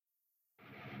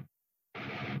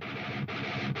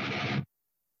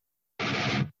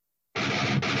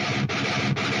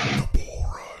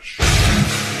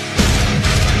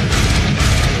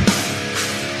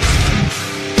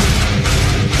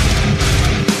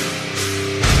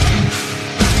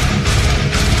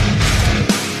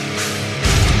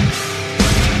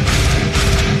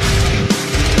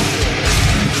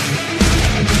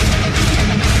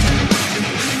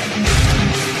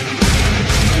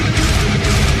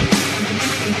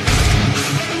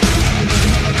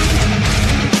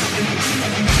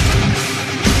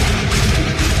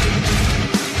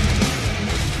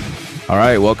All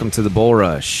right, welcome to the Bull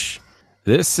Rush.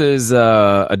 This is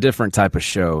a different type of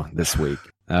show this week.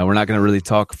 We're not going to really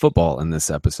talk football in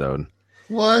this episode.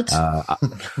 What? I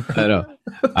know.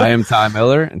 I am Ty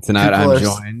Miller, and tonight I'm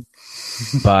joined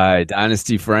by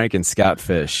Dynasty Frank and Scott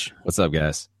Fish. What's up,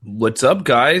 guys? What's up,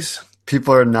 guys?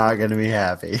 People are not going to be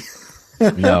happy.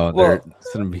 No, they're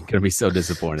going to be so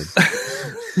disappointed.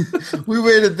 We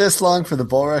waited this long for the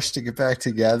Bull Rush to get back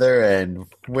together, and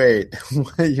wait,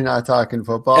 you're not talking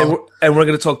football? And we're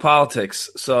going to talk politics.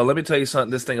 So let me tell you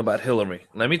something. This thing about Hillary.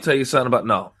 Let me tell you something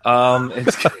about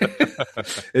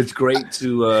it's great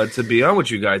to be on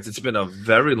with you guys. It's been a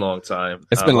very long time.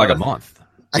 It's been like a month.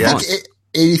 I think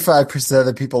 85% of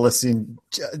the people listening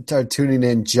are tuning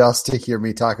in just to hear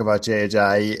me talk about Jay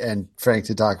Ajayi and Frank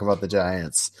to talk about the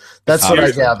Giants. That's what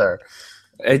I gather.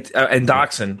 And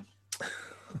Doxson.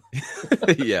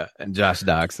 Yeah, and Josh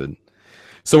Doxson.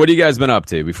 So what have you guys been up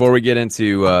to? Before we get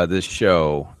into this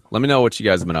show, let me know what you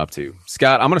guys have been up to.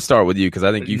 Scott, I'm going to start with you because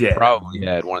I think you've probably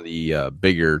had one of the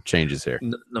bigger changes here.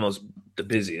 The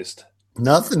busiest.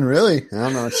 Nothing really. I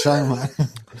don't know what you're talking about.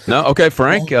 No? Okay,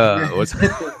 Frank. What's...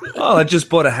 I just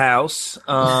bought a house.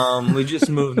 We just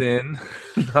moved in.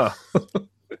 No.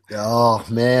 Oh,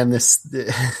 man,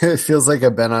 it feels like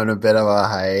I've been on a bit of a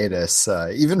hiatus.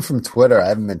 Even from Twitter, I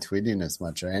haven't been tweeting as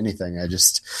much or anything.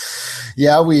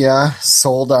 We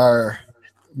sold our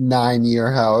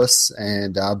 9-year house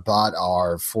and bought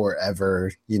our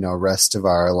forever, rest of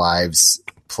our lives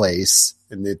place.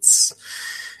 And it's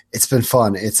been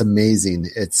fun. It's amazing.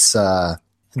 It's I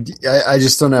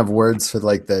just don't have words for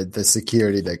like the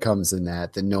security that comes in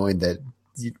that, the knowing that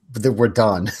we're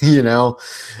done.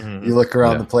 Mm-hmm. You look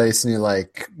around the place and you're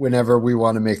like, whenever we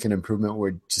want to make an improvement,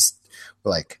 we're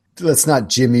like, let's not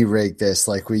Jimmy rig this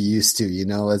like we used to.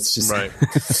 Let's just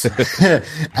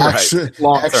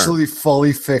actually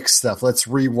fully fix stuff. Let's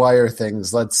rewire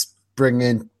things. Let's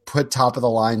put top of the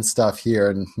line stuff here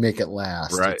and make it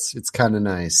last. Right. It's kind of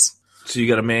nice. So you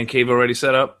got a man cave already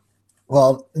set up?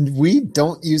 Well, we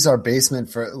don't use our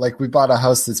basement we bought a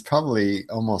house that's probably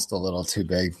almost a little too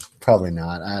big. Probably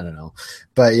not. I don't know.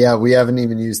 But yeah, we haven't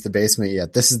even used the basement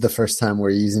yet. This is the first time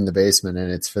we're using the basement,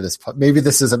 and it's for this. Maybe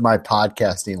this isn't my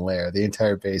podcasting lair, the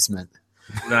entire basement.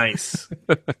 Nice.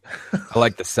 I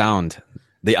like the sound.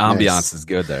 The ambiance is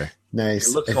good there. Nice.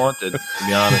 It looks haunted, to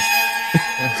be honest.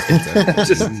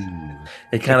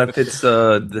 It kind of fits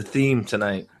the theme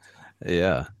tonight.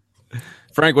 Yeah.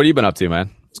 Frank, what have you been up to,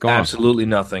 man? What's going on? Absolutely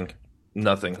nothing.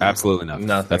 Absolutely nothing.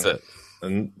 That's it.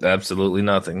 Absolutely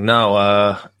nothing. No,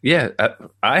 I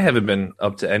haven't been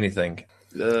up to anything.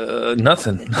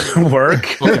 Nothing. Work.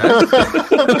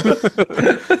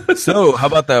 So, how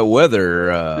about that weather?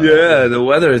 The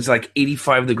weather is like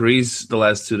 85 degrees the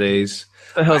last 2 days.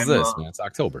 What the hell's this, man? It's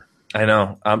October. I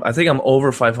know. I think I'm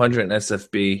over 500 in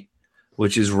SFB,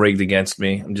 which is rigged against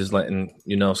me. I'm just letting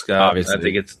you know, Scott. Obviously. I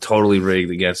think it's totally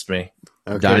rigged against me.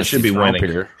 Okay. I should be winning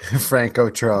here. Franco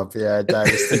Trump. Yeah,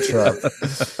 Dynasty Trump.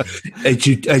 I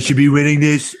should be winning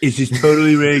this. It's just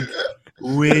totally rigged.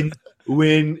 Win.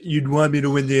 You'd want me to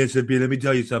win the SFB. Let me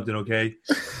tell you something, okay?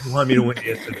 You want me to win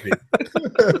the SFB.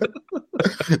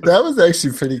 That was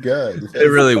actually pretty good. It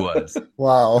really was.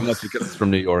 Wow. And that's because it's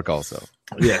from New York also.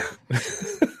 Yeah.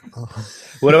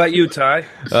 What about you, Ty?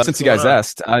 Since you guys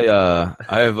asked,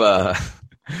 I've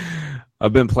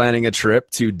been planning a trip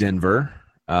to Denver.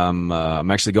 I'm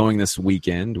actually going this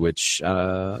weekend, which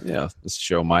this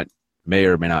show may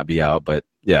or may not be out, but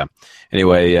yeah.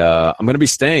 Anyway, I'm going to be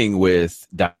staying with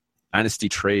Dynasty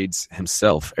Trades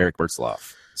himself, Eric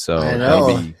Bertzloff. So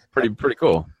that'll be pretty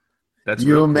cool. That's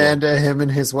you, cool. Amanda, him and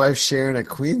his wife sharing a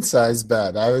queen size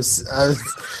bed. It's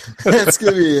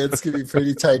gonna be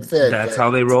pretty tight fit. That's how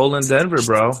they roll in Denver,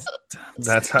 bro.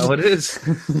 That's how it is.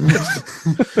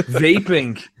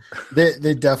 Vaping.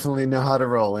 They definitely know how to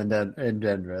roll in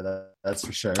Denver. That's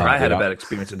for sure. I had a bad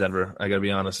experience in Denver. I got to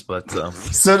be honest, but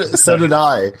so did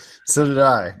I.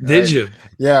 Did you?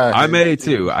 Yeah, I may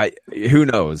too. Who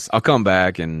knows? I'll come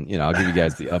back and I'll give you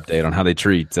guys the update on how they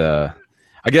treat.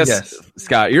 I guess yes.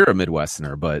 Scott, you're a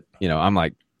Midwesterner, but I'm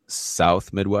like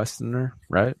South Midwesterner,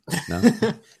 right? No.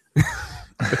 Am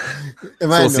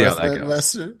I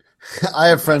Midwesterner? I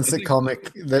have friends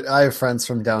I have friends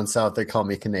from down south that call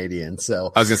me Canadian.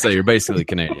 So I was gonna say you're basically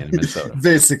Canadian in Minnesota.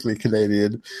 Basically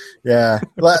Canadian. Yeah.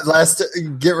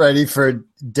 Get ready for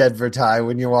Denver, Ty,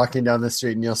 when you're walking down the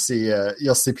street and you'll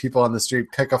see people on the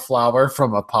street pick a flower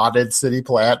from a potted city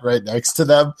plant right next to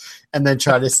them and then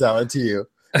try to sell it to you.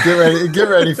 Get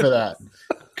ready for that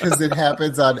because it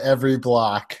happens on every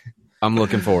block. I'm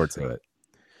looking forward to it.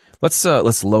 Let's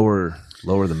lower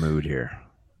the mood here.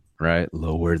 Right?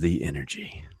 Lower the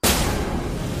energy.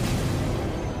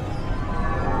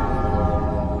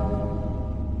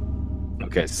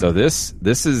 Okay, so this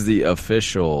is the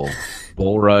official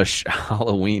Bull Rush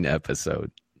Halloween episode,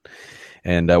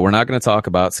 and we're not going to talk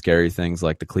about scary things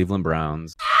like the Cleveland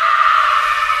Browns.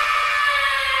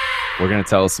 We're going to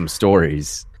tell some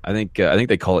stories. I think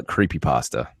they call it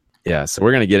creepypasta. Yeah, so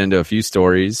we're going to get into a few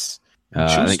stories.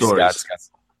 True stories.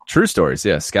 True stories.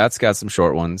 Yeah, Scott's got some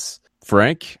short ones.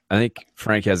 I think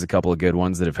Frank has a couple of good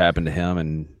ones that have happened to him,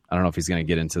 and I don't know if he's going to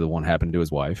get into the one happened to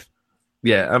his wife.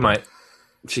 Yeah, I might.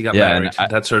 She got married.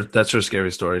 That's her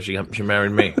scary story. She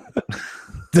married me.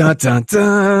 Dun, dun,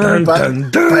 dun.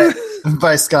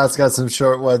 By Scott's got some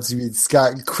short ones. You mean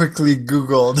Scott quickly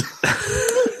Googled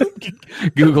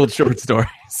short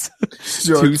stories.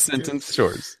 2-sentence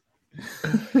shorts.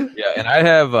 Yeah, and I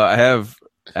have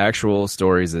actual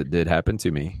stories that did happen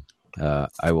to me.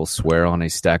 I will swear on a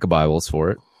stack of Bibles for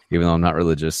it, even though I'm not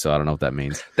religious, so I don't know what that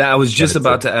means. I was just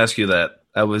about to ask you that.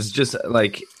 I was just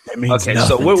like, okay,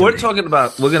 so we're going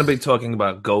to be talking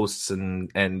about ghosts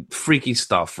and freaky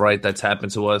stuff, right? That's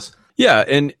happened to us. Yeah,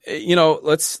 and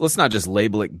let's not just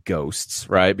label it ghosts,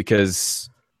 right? Because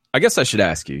I guess I should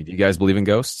ask you: do you guys believe in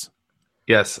ghosts?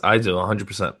 Yes, I do,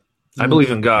 100%. I believe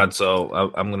in God,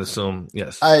 so I'm going to assume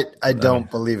yes. I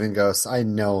don't believe in ghosts. I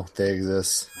know they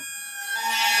exist.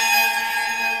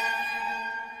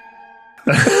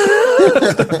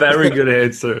 Very good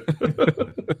answer.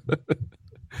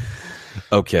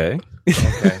 Okay.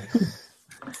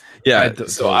 Yeah,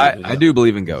 I do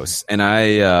believe in ghosts, and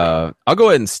I'll go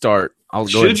ahead and start.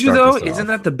 Should you though? Isn't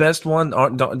that the best one?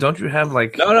 Don't you have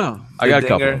like no? I got a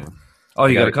couple of them. Oh,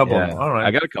 you got a couple of them. All right,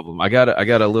 I got a couple of them. I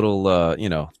got a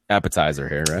little appetizer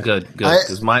here, right? Good.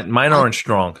 Because mine aren't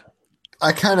strong.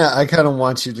 I kind of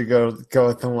want you to go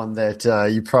with the one that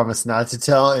you promised not to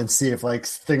tell, and see if like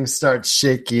things start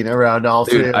shaking around all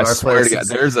three of our places. I swear to God,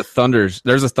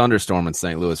 there's a thunderstorm in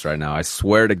St. Louis right now. I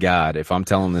swear to God, if I'm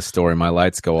telling this story, my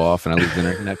lights go off and I lose the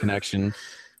internet connection.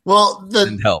 Well,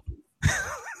 then help.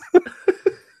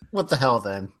 What the hell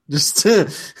then? Just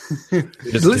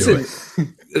listen.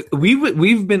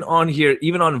 We've been on here,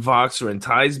 even on Voxer, and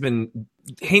Ty's been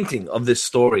hinting of this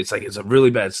story. It's like it's a really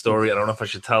bad story. I don't know if I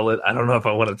should tell it. I don't know if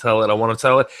I want to tell it. I want to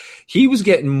tell it. He was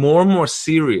getting more and more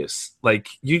serious. Like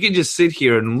you can just sit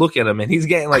here and look at him, and he's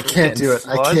getting like, I can't do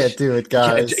it,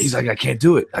 guys. He's like, I can't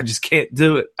do it. I just can't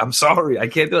do it. I'm sorry, I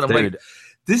can't do it. I'm like,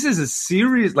 this is a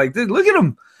serious. Like, look at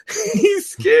him. He's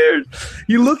scared.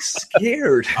 He looks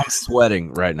scared. I'm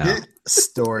sweating right now.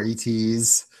 Story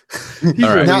tease. All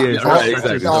right.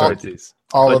 Exactly.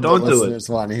 All of the listeners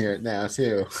want to hear it now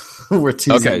too. We're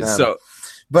teasing them. So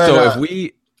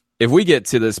if we get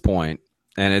to this point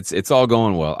and it's all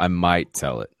going well, I might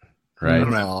tell it. Right?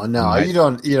 No, you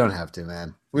don't have to,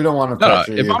 man. We don't want to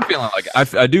pressure you. If I'm feeling like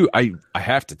I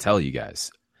have to tell you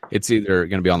guys. It's either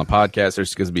going to be on the podcast or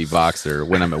it's going to be Vox or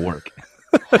when I'm at work.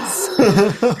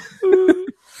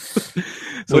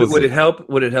 Would it help?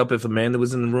 Would it help if Amanda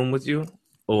was in the room with you,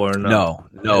 or no?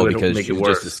 No, because she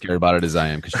was just as scared about it as I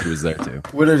am because she was there too.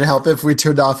 Would it help if we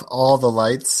turned off all the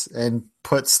lights and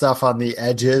put stuff on the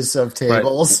edges of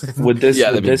tables? Right. Would this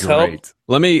help?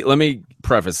 Let me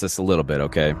preface this a little bit,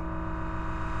 okay?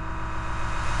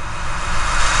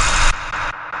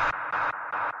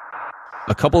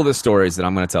 A couple of the stories that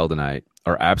I'm going to tell tonight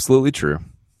are absolutely true.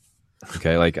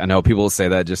 Okay, like I know people will say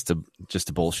that just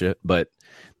to bullshit, but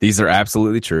these are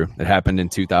absolutely true. It happened in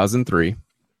 2003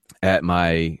 at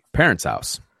my parents'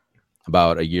 house,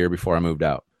 about a year before I moved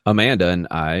out. Amanda and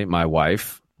I, my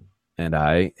wife, and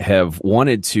I have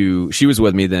wanted to. She was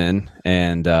with me then,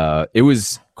 and it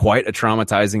was quite a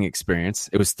traumatizing experience.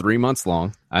 It was 3 months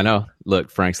long. I know. Look,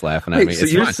 Frank's laughing at me. So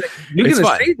you're going to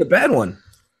say the bad one?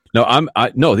 No,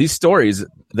 no. These stories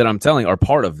that I'm telling are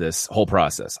part of this whole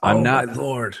process. I'm not. My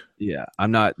Lord. Yeah,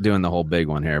 I'm not doing the whole big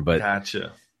one here, but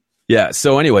gotcha. Yeah.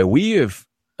 So anyway, we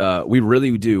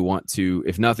really do want to,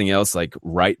 if nothing else, like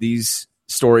write these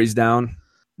stories down.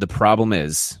 The problem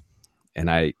is, and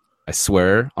I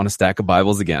swear on a stack of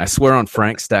Bibles again. I swear on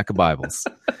Frank's stack of Bibles.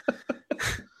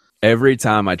 Every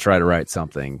time I try to write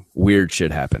something, weird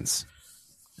shit happens.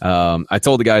 I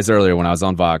told the guys earlier when I was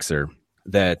on Voxer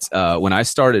that when I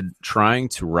started trying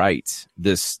to write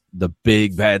the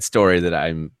big bad story that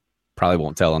I probably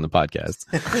won't tell on the podcast.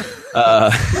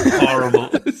 Horrible.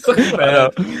 So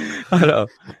I know.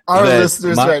 Our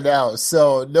listeners right now.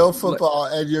 So no football,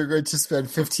 and you're going to spend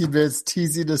 15 minutes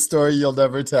teasing a story you'll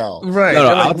never tell. Right.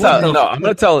 I'm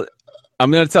going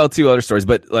to tell two other stories,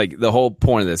 but like the whole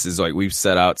point of this is like we've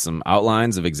set out some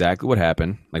outlines of exactly what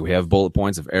happened. Like we have bullet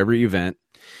points of every event,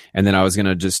 and then I was going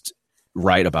to just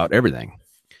write about everything.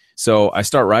 So I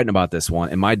start writing about this one,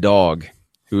 and my dog,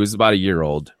 who is about a year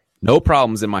old, no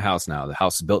problems in my house now. The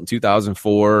house is built in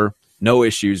 2004. no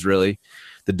issues really.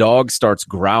 The dog starts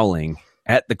growling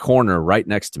at the corner right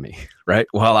next to me, right?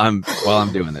 While I'm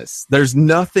doing this. There's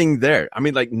nothing there. I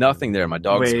mean, like nothing there. My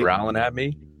dog's growling at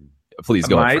me. Please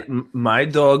go. My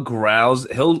dog growls.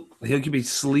 He'll could be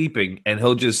sleeping and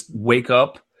he'll just wake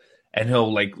up and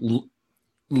he'll like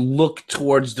look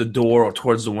towards the door or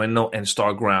towards the window and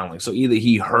start growling. So either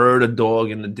he heard a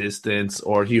dog in the distance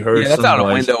or he heard that's not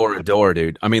noise. a window or a door,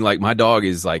 dude. I mean, like my dog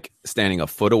is like standing a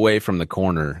foot away from the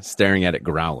corner, staring at it,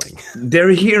 growling. Their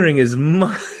hearing is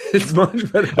much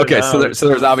better. Okay, so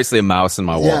there's obviously a mouse in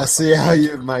my wall. Yeah, see how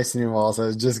you have mice in your walls. I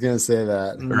was just gonna say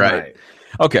that. Right.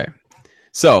 Okay.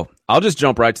 So I'll just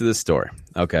jump right to this story.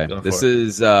 Okay. This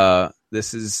is the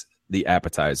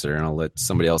appetizer, and I'll let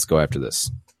somebody else go after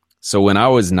this. So when I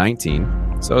was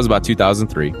 19, so it was about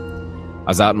 2003, I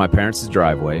was out in my parents'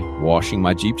 driveway washing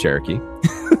my Jeep Cherokee.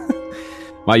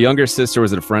 My younger sister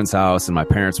was at a friend's house, and my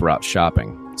parents were out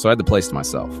shopping, so I had the place to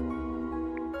myself.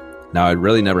 Now, I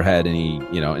really never had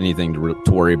anything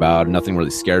to worry about. Nothing really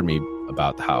scared me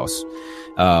about the house.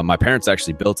 My parents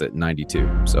actually built it in 92,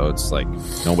 so it's like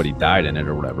nobody died in it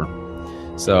or whatever.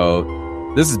 So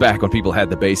this is back when people had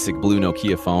the basic blue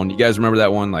Nokia phone. You guys remember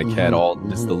that one? Like had all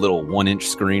just the little 1-inch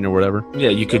screen or whatever. Yeah,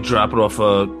 you could drop it off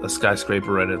a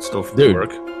skyscraper and it still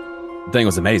work. The thing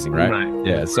was amazing, right?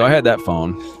 Yeah. So I had that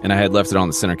phone and I had left it on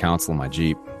the center console of my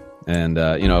Jeep. And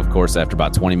of course, after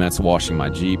about 20 minutes of washing my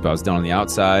Jeep, I was done on the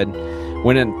outside,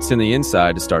 went into the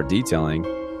inside to start detailing,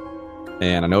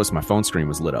 and I noticed my phone screen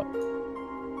was lit up.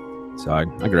 So I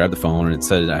grabbed the phone and it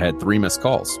said I had 3 missed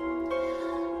calls.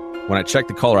 When I checked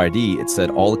the caller ID, it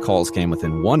said all the calls came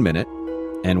within 1 minute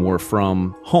and were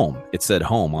from home. It said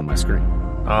home on my screen.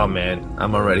 Oh, man.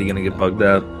 I'm already going to get bugged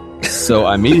out. So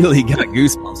I immediately got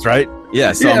goosebumps, right?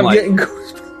 Yeah, so I'm like, getting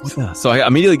goosebumps. So I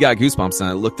immediately got goosebumps and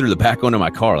I looked through the back window of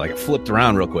my car. Like, I flipped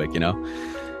around real quick, and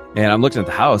I'm looking at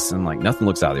the house and like nothing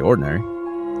looks out of the ordinary.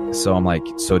 So I'm like,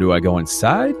 so do I go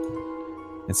inside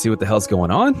and see what the hell's going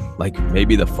on? Like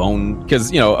maybe the phone,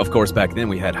 because of course back then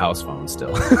we had house phones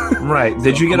still. Right.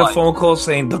 Did you get a phone call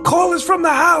saying the call is from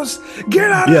the house?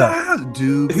 Get out of the house.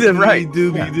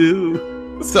 Doobie-doo.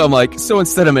 So I'm like, so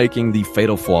instead of making the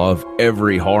fatal flaw of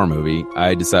every horror movie,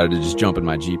 I decided to just jump in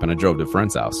my Jeep and I drove to a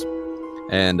friend's house.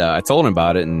 And I told him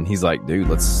about it, and he's like, dude,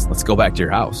 let's go back to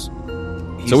your house.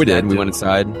 So we did. We went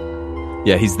inside.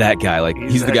 Yeah, he's that guy. Like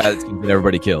he's the guy that's gonna get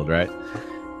everybody killed, right?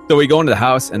 So we go into the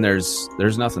house and there's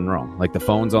nothing wrong. Like the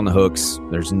phone's on the hooks.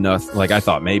 There's nothing. Like I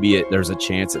thought maybe there's a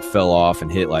chance it fell off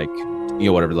and hit like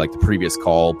whatever, like the previous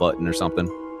call button or something.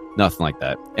 Nothing like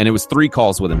that. And it was 3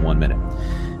 calls within 1 minute.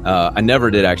 I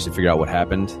never did actually figure out what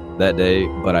happened that day,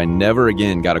 but I never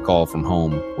again got a call from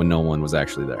home when no one was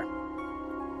actually there.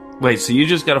 Wait, so you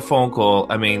just got a phone call?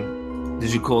 I mean,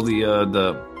 did you call your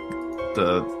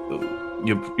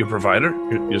provider,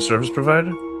 your service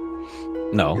provider?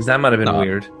 No, because that might have been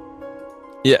weird.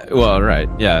 Yeah, well, right,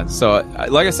 yeah. So,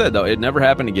 like I said, though, it never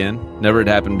happened again. Never had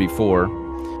happened before.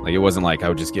 Like it wasn't like I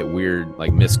would just get weird,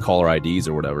 like missed caller IDs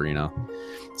or whatever,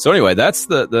 So anyway, that's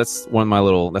my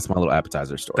little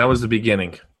appetizer story. That was the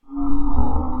beginning.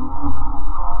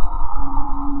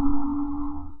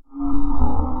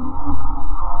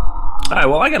 All right,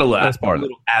 well, I got a little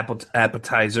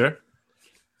appetizer.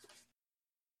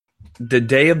 The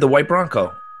day of the White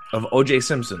Bronco of O.J.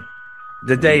 Simpson.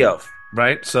 The day of,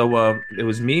 right? So it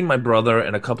was me, my brother,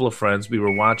 and a couple of friends. We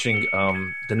were watching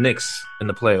the Knicks in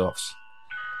the playoffs.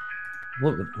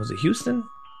 What was it, Houston?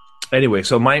 Anyway,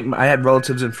 so I had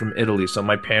relatives in from Italy. So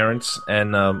my parents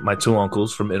and my 2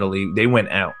 uncles from Italy, they went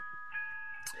out.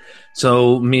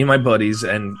 So me and my buddies,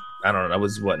 and I don't know, I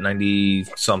was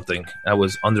 90-something. I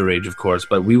was underage, of course,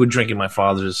 but we were drinking my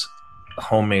father's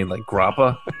homemade like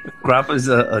grappa. Grappa is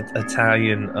a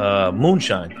Italian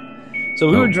moonshine. So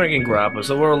we were drinking grappa,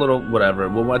 so we're a little whatever.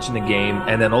 We're watching the game,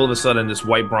 and then all of a sudden, this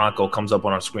white Bronco comes up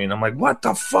on our screen. I'm like, what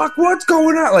the fuck? What's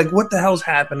going on? Like, what the hell's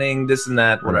happening? This and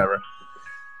that, whatever.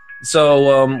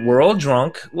 So we're all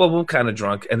drunk. Well, we're kind of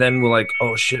drunk. And then we're like,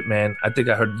 oh, shit, man. I think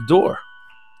I heard the door.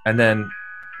 And then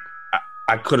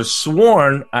I could have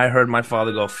sworn I heard my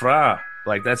father go, Fra.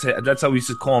 Like, that's how he used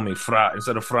to call me, Fra.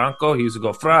 Instead of Franco, he used to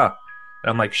go, Fra. And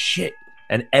I'm like, shit.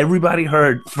 And everybody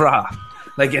heard Fra.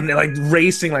 Like, and they're like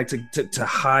racing, like to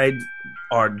hide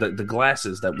the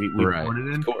glasses that we recorded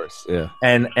in. Of course, yeah.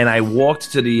 And I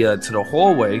walked to the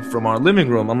hallway from our living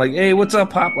room. I'm like, hey, what's up,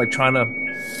 Pop? Like trying to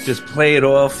just play it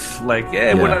off. Like,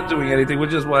 hey, we're not doing anything. We're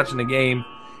just watching the game.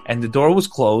 And the door was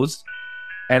closed.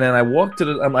 And then I walked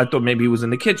to I thought maybe he was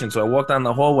in the kitchen. So I walked down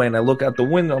the hallway and I look out the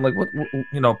window. I'm like,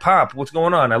 what Pop, what's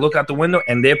going on? I look out the window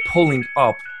and they're pulling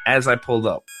up as I pulled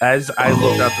up, as I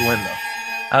looked out the window.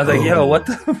 I was like, yo, what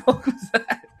the fuck was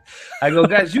that? I go,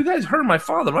 guys, you guys heard my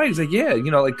father, right? He's like, yeah,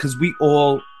 like because we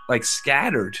all like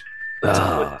scattered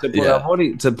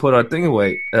to put our thing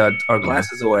away, our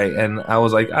glasses away, and I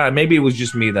was like, maybe it was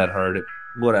just me that heard it,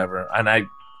 whatever. And I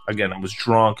was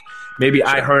drunk. Maybe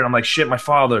I heard. I'm like, shit, my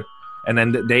father, and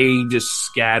then they just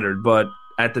scattered. But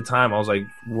at the time, I was like,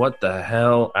 what the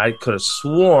hell? I could have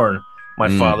sworn my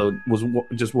father was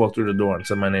just walked through the door and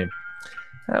said my name.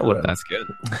 Whatever. That's good.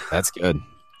 That's good.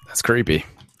 That's creepy.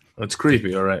 It's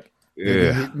creepy. All right.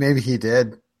 Yeah. Maybe he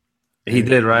did. He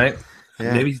did, right?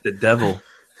 Yeah. Maybe he's the devil.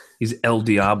 He's El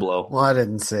Diablo. Well, I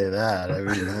didn't say that. I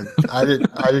mean,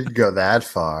 I didn't go that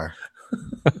far.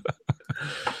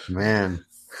 Man.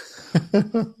 Scott,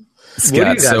 what do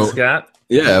you got, Scott?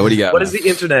 Yeah, what do you got? What does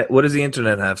the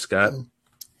internet have, Scott?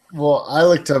 Well, I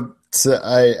looked up. So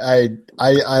I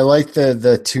like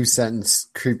the 2-sentence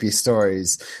creepy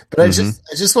stories, but I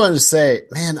just wanted to say,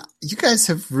 man, you guys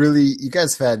have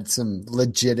had some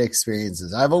legit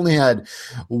experiences. I've only had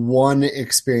one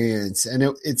experience,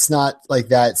 and it's not like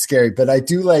that scary, but I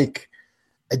do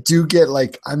get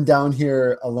like I'm down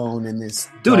here alone in this.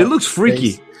 Dude, it looks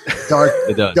freaky.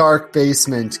 Dark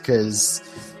basement because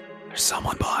there's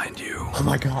someone behind you. Oh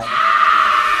my god.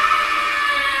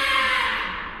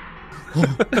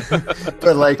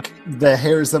 But like the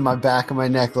hairs on my back of my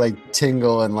neck like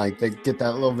tingle and like they get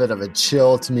that little bit of a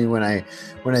chill to me when I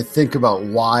think about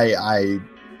why I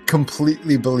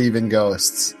completely believe in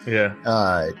ghosts. Yeah.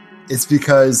 It's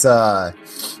because I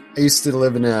used to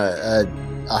live in a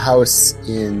house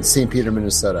in St. Peter,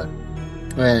 Minnesota.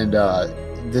 And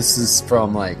this is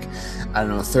from like, I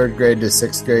don't know, 3rd grade to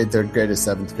 6th grade, 3rd grade to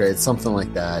 7th grade, something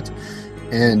like that.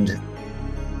 And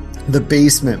the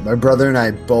basement, my brother and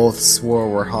I both swore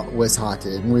was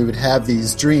haunted, and we would have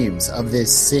these dreams of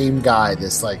this same guy,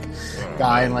 this like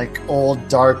guy in like old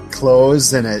dark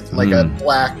clothes and a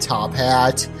black top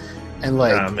hat, and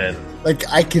like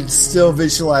I could still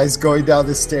visualize going down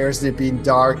the stairs and it being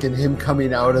dark and him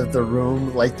coming out of the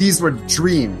room. Like these were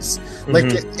dreams. Like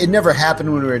it never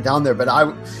happened when we were down there, but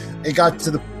it got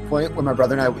to the point where my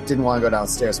brother and I didn't want to go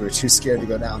downstairs. We were too scared to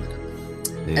go down there,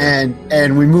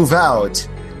 and we move out.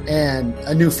 And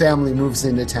a new family moves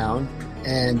into town,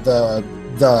 and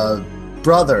the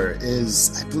brother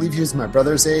is, I believe he was my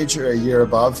brother's age or a year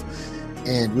above,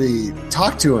 and we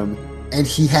talked to him, and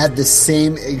he had the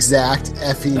same exact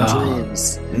effing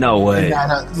dreams. No way.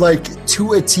 Like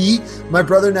to a T, my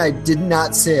brother and I did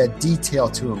not say a detail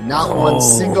to him, not one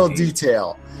single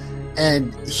detail.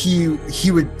 And he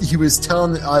was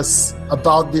telling us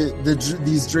about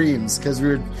these dreams because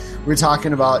we were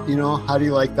talking about, how do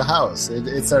you like the house?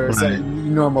 It's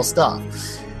normal stuff.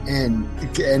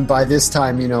 And by this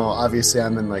time, obviously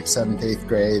I'm in like 7th, 8th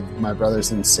grade. My brother's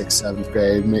in 6th, 7th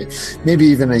grade, maybe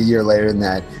even a year later than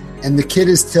that. And the kid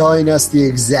is telling us the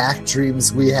exact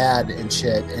dreams we had and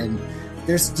shit. And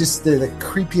there's just the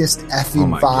creepiest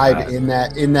effing vibe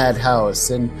in that house.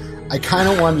 And I kind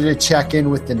of wanted to check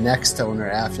in with the next owner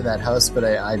after that house, but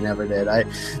I never did.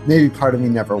 Maybe part of me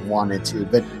never wanted to,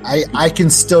 but I can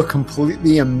still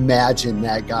completely imagine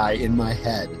that guy in my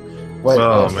head.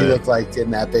 What he looked like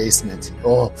in that basement.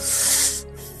 Oh,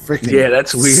 freaking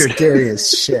that's weird. Scary as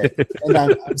shit. And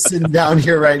I'm sitting down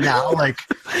here right now, like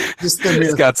just the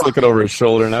mere Scott's looking over his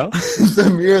shoulder now.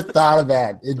 The mere thought of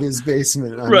that in his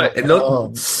basement. Right. Like, and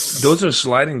those are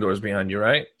sliding doors behind you,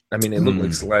 right? I mean, it looked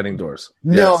like sliding doors.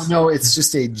 No, it's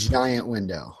just a giant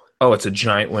window. Oh, it's a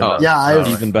giant window. Yeah,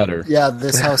 even better. Yeah,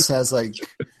 this house has like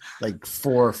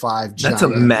 4 or 5 giant. That's a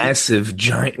massive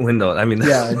giant window. I mean,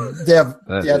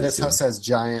 this house has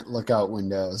giant lookout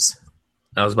windows.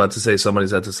 I was about to say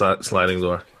somebody's at the sliding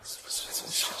door.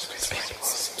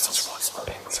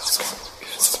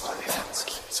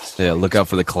 Yeah, look out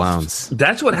for the clowns.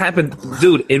 That's what happened,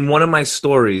 dude. In one of my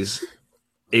stories,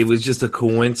 it was just a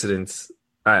coincidence.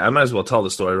 All right, I might as well tell the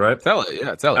story, right? Tell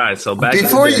it. All right, so back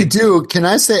before you do, can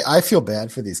I say I feel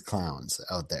bad for these clowns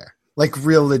out there, like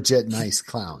real legit nice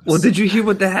clowns. Well, did you hear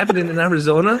what happened in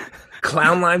Arizona?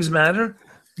 Clown lives matter.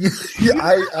 Yeah,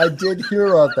 I did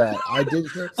hear about that. I did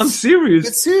hear. I'm serious.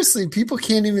 But seriously, people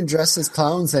can't even dress as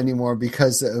clowns anymore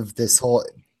because of this whole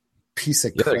piece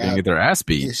of crap. They're gonna get their ass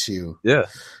beat. Issue. Yeah.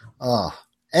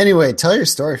 Anyway, tell your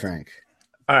story, Frank.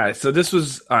 All right, so this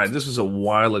was a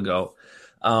while ago.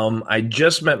 I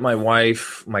just met my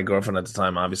wife, my girlfriend at the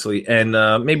time, obviously, and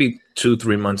maybe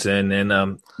 2-3 months in,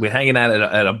 and we're hanging out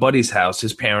at a buddy's house.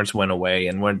 His parents went away,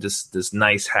 and we're in this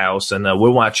nice house, and we're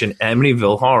watching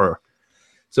Amityville Horror.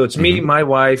 So it's me, my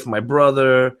wife, my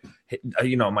brother,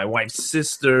 my wife's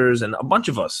sisters, and a bunch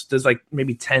of us. There's like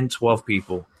maybe 10, 12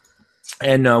 people.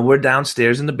 And we're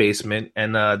downstairs in the basement,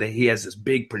 and he has this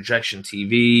big projection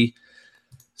TV.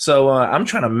 So I'm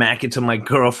trying to mack it to my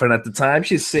girlfriend at the time.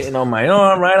 She's sitting on my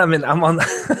arm, right? I'm on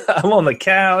I'm on the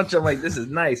couch. I'm like, this is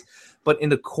nice. But in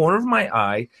the corner of my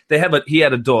eye, he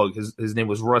had a dog. His name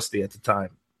was Rusty at the time.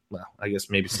 Well, I guess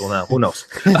maybe still now. Who knows?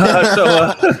 So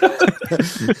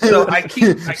I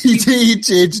keep he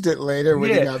changed it later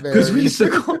when he got married.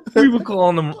 Because we were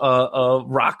calling him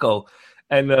Rocco.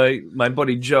 And my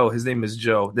buddy Joe, his name is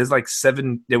Joe. There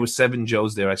were 7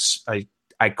 Joes there.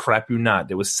 I crap you not.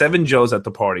 There was 7 Joes at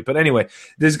the party. But anyway,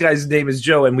 this guy's name is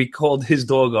Joe, and we called his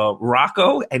dog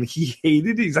Rocco, and he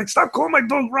hated it. He's like, stop calling my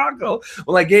dog Rocco.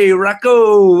 We're like, hey,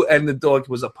 Rocco. And the dog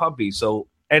was a puppy. So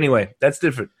anyway, that's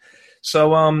different.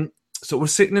 So we're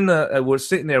sitting there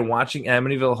watching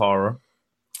Amityville Horror,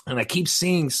 and I keep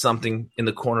seeing something in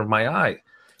the corner of my eye.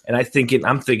 And I'm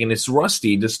thinking it's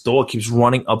Rusty. This dog keeps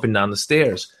running up and down the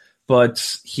stairs.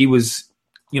 But he was,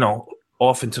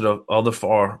 off into the other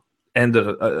far end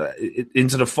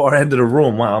into the far end of the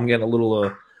room. Wow, I'm getting a little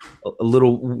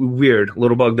weird, a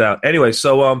little bugged out. Anyway,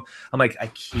 so I'm like, I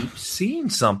keep seeing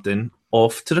something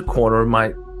off to the corner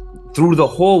of through the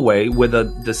hallway where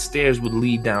the stairs would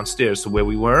lead downstairs to where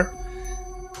we were.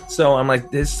 So I'm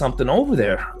like, there's something over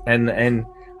there, and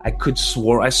I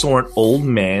swore I saw an old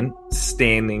man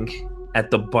standing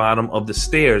at the bottom of the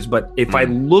stairs. But if I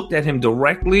looked at him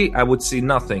directly, I would see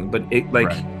nothing. But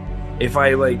if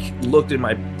I looked in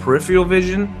my peripheral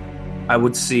vision, I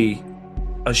would see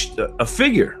a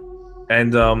figure.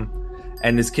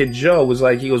 And this kid Joe was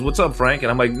like, he goes, "What's up, Frank?" And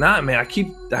I'm like, "Nah, man, I'm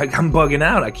bugging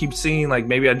out. I keep seeing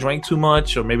maybe I drank too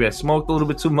much or maybe I smoked a little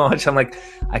bit too much." I'm like,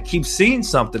 I keep seeing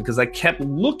something because I kept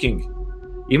looking.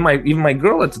 Even my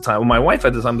girl at the time, or my wife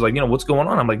at the time, was like, "What's going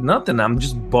on?" I'm like, "Nothing. I'm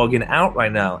just bugging out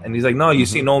right now." And he's like, "No, you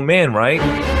see an old man, right?"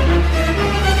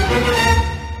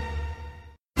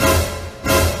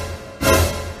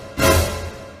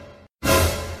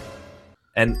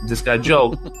 And this guy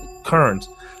Joe, Kearns,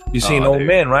 "You see an old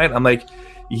man, right?" I'm like,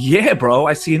 "Yeah, bro.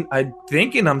 I'm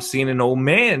thinking I'm seeing an old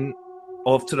man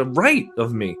off to the right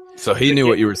of me." So he knew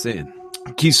what you were seeing.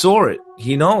 He saw it.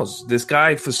 He knows. This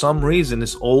guy, for some reason,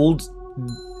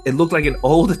 it looked like an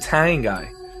old Italian guy.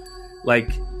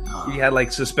 He had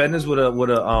suspenders with a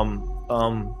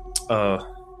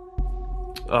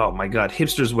oh my God,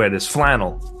 hipsters wear this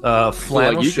flannel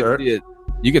shirt.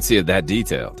 You could see it that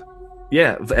detailed.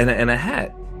 Yeah, and a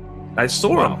hat. I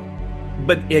saw him.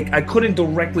 But I couldn't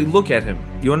directly look at him.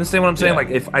 You understand what I'm saying? Yeah,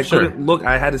 if I couldn't look,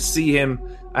 I had to see him.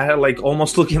 I had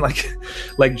almost looking like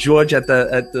George at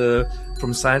the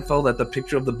from Seinfeld at the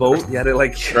picture of the boat. He had to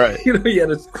right. He had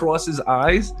to cross his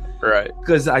eyes, right?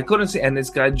 Because I couldn't see. And this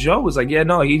guy Joe was like, "Yeah,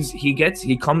 no, he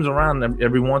comes around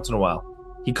every once in a while.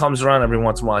 He comes around every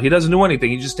once in a while. He doesn't do anything.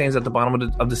 He just stands at the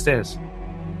bottom of the stairs."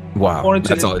 Wow,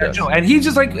 that's all he does. Joe. And he's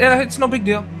just like, "Yeah, it's no big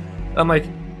deal." I'm like,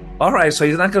 all right, so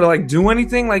he's not gonna do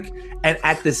anything, and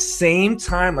at the same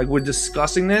time, we're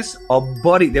discussing this, a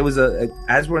buddy, there was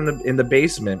as we're in the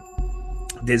basement,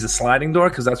 there's a sliding door,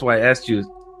 because that's why I asked you,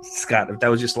 Scott, if that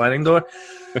was your sliding door.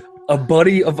 A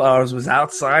buddy of ours was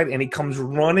outside, and he comes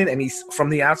running, and he's from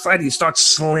the outside, he starts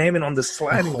slamming on the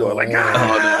sliding door,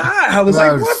 I was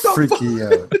like, what the fuck?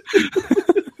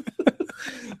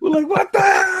 We're like, what the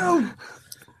hell?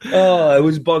 Oh, it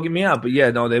was bugging me out, but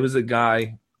yeah, no, there was a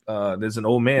guy. There's an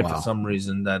old man for some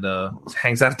reason that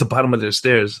hangs out at the bottom of their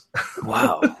stairs.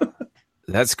 Wow,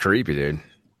 that's creepy, dude.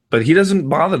 But he doesn't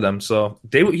bother them. So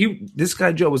this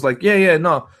guy Joe was like, yeah,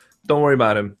 no, don't worry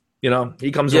about him.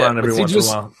 He comes around every once in a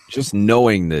while. Just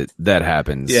knowing that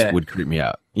happens would creep me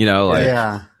out.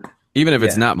 Even if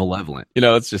it's not malevolent,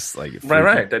 it's just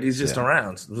right. That he's just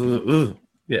around.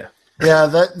 Yeah.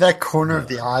 Yeah, that corner of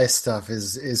the eye stuff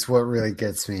is what really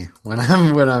gets me when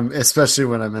I'm especially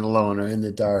when I'm alone or in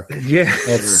the dark. Yeah,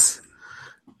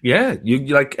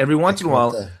 you every once in a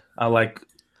while,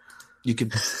 you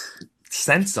could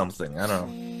sense something. I don't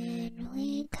know. When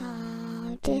we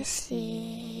come to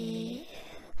see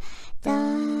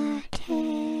the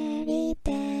teddy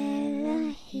bear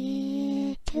are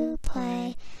here to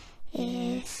play.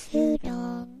 If you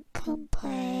don't come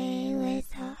play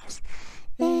with us,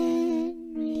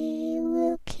 then we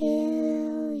will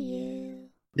kill you.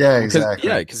 Yeah, exactly.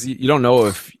 Because you don't know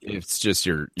if it's just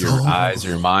your eyes or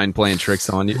your mind playing tricks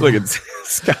on you. Look at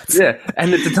Scott. Yeah,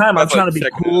 and at the time I'm trying to be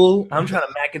cool. I'm trying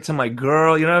to mack it to my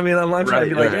girl. You know what I mean? I'm trying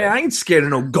to be like, I ain't scared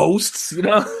of no ghosts.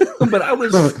 But I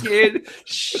was scared.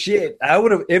 Shit, I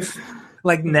would have if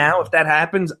that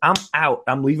happens, I'm out.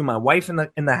 I'm leaving my wife in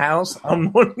the house.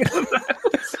 I'm running out of the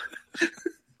house.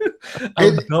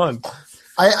 I'm done.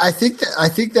 I think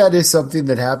that is something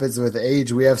that happens with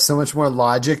age. We have so much more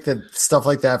logic that stuff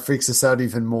like that freaks us out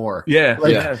even more. Yeah,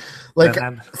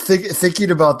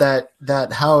 thinking about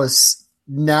that house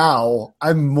now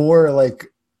I'm more like,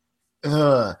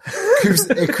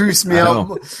 it creeps me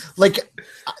out. Like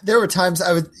there were times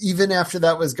I would, even after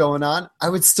that was going on, I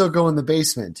would still go in the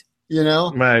basement, you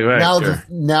know? Right. Now, Sure.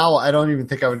 now I don't even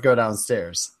think I would go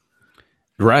downstairs.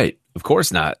 Right. Of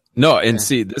course not. No. And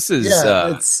see, this is,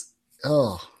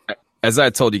 as I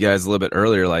told you guys a little bit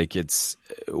earlier, like it's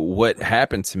what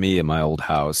happened to me in my old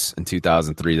house in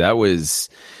 2003. That was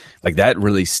like, that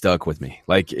really stuck with me.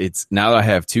 Like it's now that I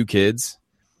have 2 kids,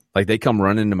 like they come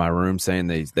running into my room saying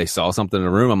they saw something in the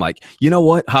room. I'm like, you know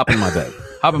what? Hop in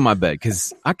my bed.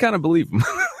 Cause I kind of believe them.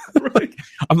 Like,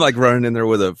 I'm like running in there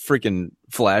with a freaking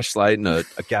flashlight and a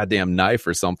goddamn knife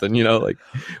or something, you know, like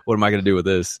what am I going to do with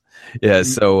this? Yeah.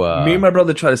 So, me and my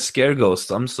brother try to scare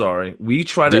ghosts. I'm sorry. We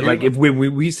try to like, if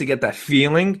we used to get that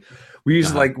feeling, we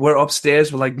used to like, we're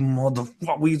upstairs. We're like,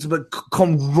 motherfucker. We used to like,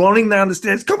 come running down the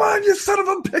stairs. Come on, you son of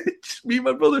a bitch. Me and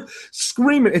my brother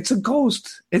screaming. It's a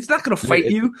ghost. It's not going to fight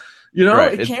you. You know,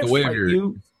 right. it can't fight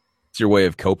you. It's your way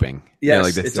of coping. Yes, you know,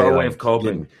 like it's our way of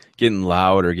coping. Getting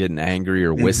loud or getting angry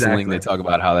or whistling. Exactly. They talk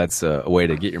about how that's a way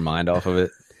to get your mind off of it.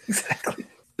 Exactly.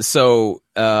 So,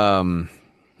 yeah,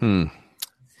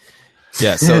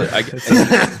 so I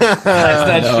That's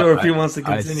not sure if he wants to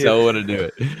continue. I so want to do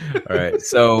it. All right.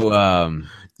 So,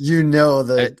 you know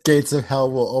the gates of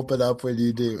hell will open up when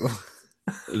you do.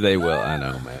 they will. I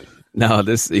know, man. No,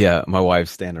 my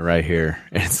wife's standing right here.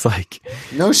 And it's like,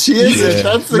 no, she isn't. Yeah.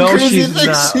 That's the No, crazy she's thing.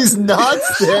 not. She's not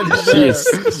standing there.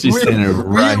 she's standing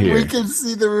right here. We can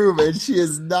see the room, and she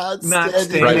is not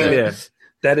standing right there.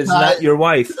 That is not your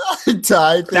wife.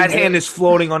 Ty, That hand is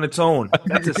floating on its own.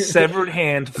 That's a severed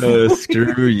hand.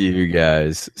 Screw you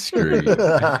guys. Screw you.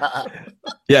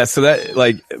 Yeah, so that,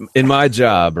 like, in my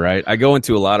job, right, I go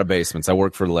into a lot of basements. I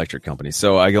work for an electric company,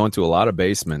 so I go into a lot of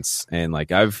basements, and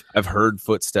like I've heard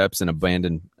footsteps in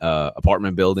abandoned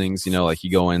apartment buildings. You know, like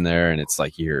you go in there, and it's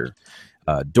like you hear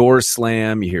doors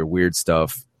slam, you hear weird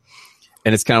stuff,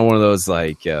 and it's kind of one of those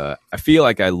like I feel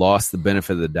like I lost the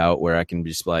benefit of the doubt where I can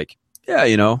just like, yeah,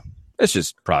 you know, it's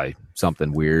just probably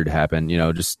something weird happened. You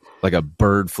know, just like a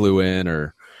bird flew in,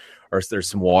 or there's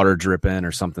some water dripping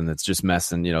or something that's just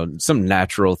messing, you know, some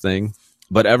natural thing.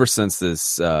 But ever since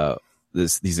these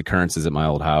occurrences at my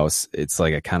old house, it's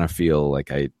like I kind of feel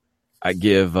like I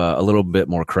give a little bit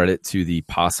more credit to the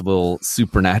possible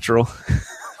supernatural,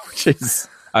 which is,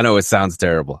 I know it sounds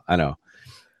terrible. I know.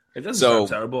 It doesn't sound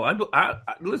terrible. I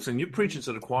listen, you're preaching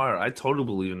to the choir. I totally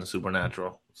believe in the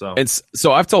supernatural. So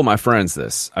I've told my friends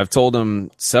this. I've told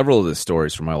them several of the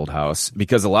stories from my old house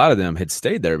because a lot of them had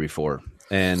stayed there before.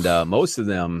 And most of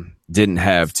them didn't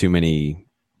have too many.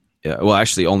 Well,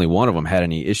 actually, only one of them had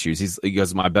any issues. He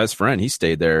goes, my best friend, he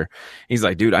stayed there. He's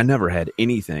like, dude, I never had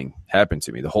anything happen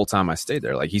to me the whole time I stayed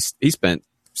there. Like he spent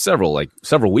several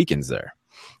weekends there.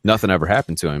 Nothing ever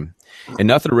happened to him, and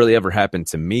nothing really ever happened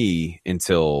to me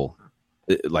until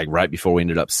like right before we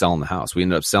ended up selling the house. We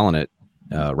ended up selling it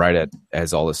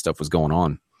as all this stuff was going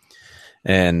on.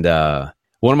 And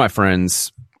one of my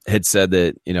friends had said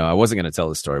that, you know, I wasn't going to tell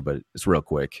the story, but it's real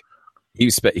quick. He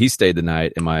stayed the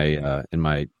night in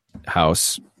my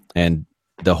house, and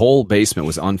the whole basement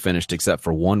was unfinished except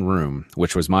for one room,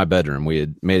 which was my bedroom. We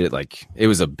had made it like, it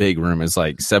was a big room. It's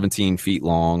like 17 feet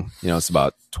long. You know, it's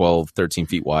about 12, 13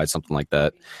 feet wide, something like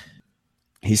that.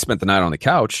 He spent the night on the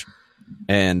couch,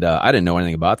 and I didn't know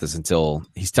anything about this until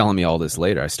he's telling me all this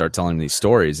later. I start telling him these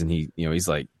stories, and he's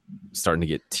like starting to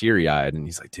get teary eyed, and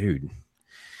he's like, dude,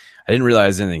 I didn't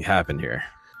realize anything happened here.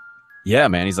 Yeah,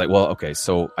 man. He's like, well, okay,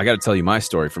 so I got to tell you my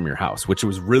story from your house, which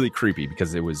was really creepy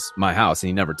because it was my house, and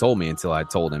he never told me until I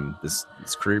told him this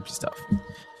creepy stuff.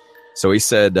 So he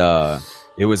said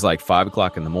it was like 5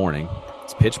 o'clock in the morning.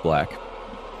 It's pitch black.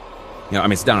 You know, I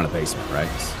mean, it's down in the basement, right?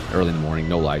 It's early in the morning,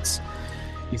 no lights.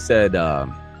 He said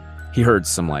he heard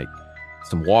some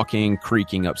walking,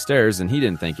 creaking upstairs, and he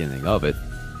didn't think anything of it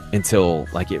until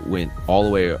like it went all the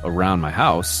way around my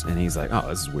house, and he's like, oh,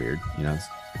 this is weird, you know.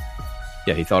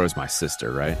 Yeah, he thought it was my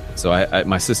sister, right? So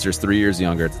my sister's 3 years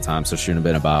younger at the time, so she should have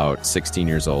been about 16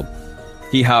 years old.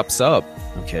 He hops up.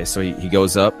 Okay, so he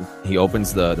goes up. He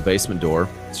opens the basement door.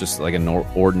 It's just like an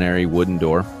ordinary wooden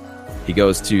door. He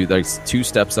goes to like 2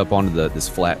 steps up onto this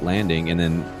flat landing, and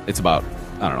then it's about,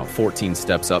 I don't know, 14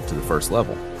 steps up to the first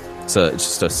level. So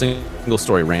it's just a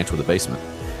single-story ranch with a basement.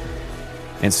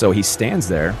 And so he stands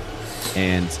there,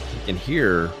 and he can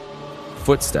hear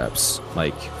footsteps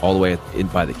like all the way in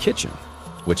by the kitchen,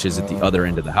 which is at the other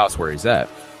end of the house where he's at.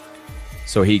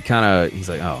 So he's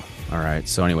like, oh, all right.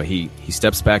 So anyway, he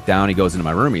steps back down. He goes into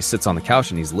my room. He sits on the couch,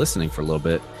 and he's listening for a little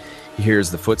bit. He hears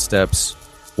the footsteps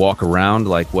walk around,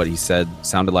 like what he said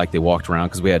sounded like they walked around,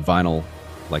 because we had vinyl,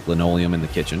 like linoleum in the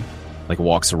kitchen. like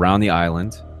walks around the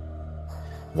island,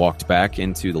 walked back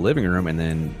into the living room, and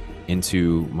then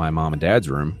into my mom and dad's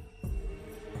room,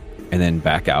 and then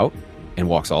back out and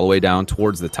walks all the way down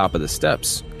towards the top of the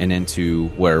steps and into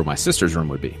where my sister's room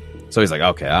would be. So he's like,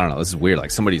 okay, I don't know, this is weird,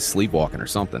 like somebody's sleepwalking or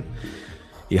something.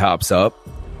 He hops up,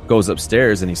 goes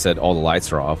upstairs, and he said all the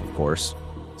lights are off, of course.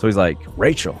 So he's like,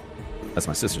 Rachel. That's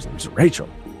my sister's name. He's like, Rachel.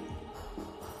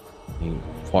 He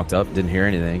walked up, didn't hear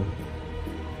anything.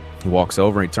 He walks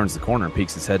over, and he turns the corner and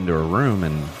peeks his head into her room,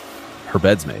 and her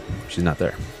bed's made. She's not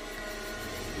there.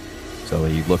 So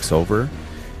he looks over,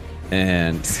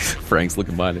 and Frank's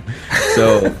looking behind him.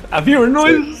 So I'm hearing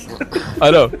noises. I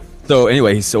know. So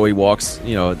anyway, he walks,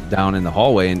 down in the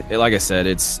hallway, and like I said,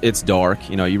 it's dark.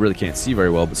 You really can't see very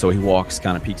well. But so he walks,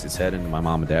 kind of peeks his head into my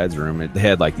mom and dad's room. They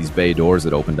had like these bay doors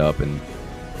that opened up, and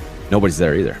nobody's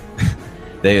there either.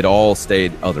 They had all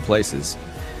stayed other places.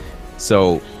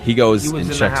 So he goes He was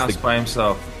and in checks the house by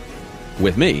himself.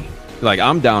 with me. Like,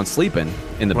 I'm down sleeping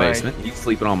in the Right. basement. He's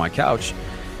sleeping on my couch.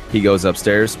 He goes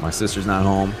upstairs. My sister's not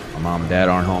home. My mom and dad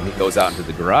aren't home. He goes out into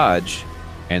the garage,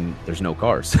 and there's no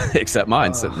cars except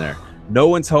mine sitting there. No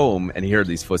one's home, and he heard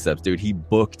these footsteps. Dude, he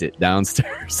booked it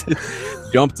downstairs,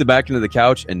 jumped back into the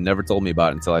couch, and never told me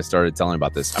about it until I started telling him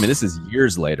about this. I mean, this is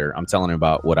years later. I'm telling him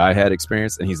about what I had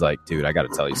experienced, and he's like, dude, I got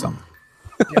to tell you something.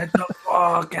 Get the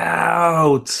fuck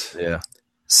out. Yeah.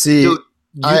 See, Dude,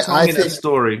 you I told me think- that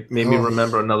story made me Oh.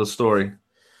 remember another story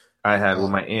I had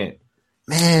with my aunt.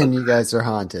 man, you guys are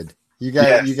haunted.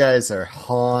 Yes. You guys are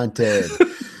haunted.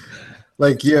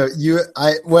 Like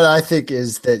what I think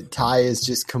is that Ty is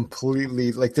just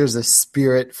completely like there's a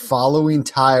spirit following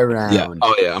Ty around. Yeah.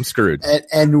 Oh, yeah. I'm screwed.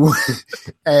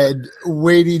 And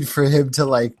waiting for him to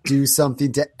like do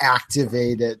something to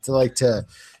activate it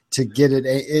to get it.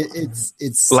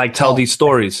 It's Like, tell these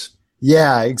stories.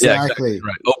 Yeah, Yeah, exactly.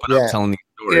 Right. Open Yeah. up telling the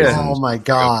stories. Yeah. and Oh my go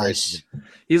gosh. crazy.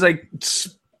 He's like,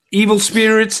 evil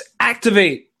spirits,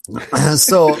 activate.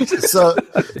 so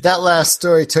that last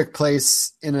story took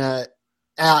place in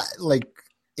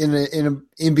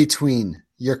between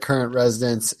your current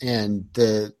residence and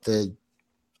the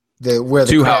where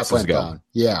the Two crap houses went ago. down.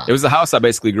 Yeah. It was the house I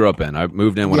basically grew up in. I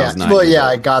moved in when I was 9. Well, years yeah,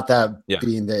 old. I got that Yeah.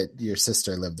 being that your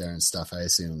sister lived there and stuff, I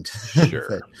assumed.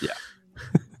 Sure. Yeah.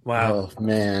 Wow. Oh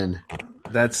man.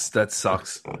 That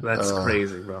sucks. That's Ugh.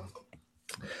 crazy, bro.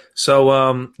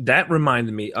 So that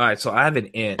reminded me. All right, so I have an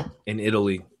aunt in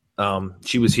Italy.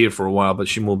 She was here for a while, but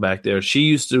she moved back there. She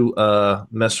used to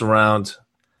mess around.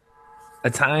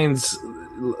 At times,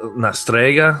 una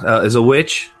strega is a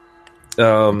witch.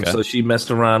 So she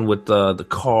messed around with the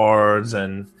cards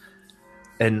and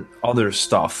other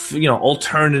stuff.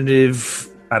 Alternative.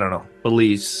 I don't know,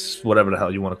 beliefs, whatever the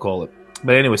hell you want to call it.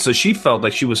 But anyway, so she felt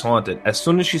like she was haunted as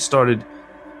soon as she started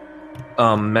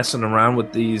messing around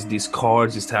with these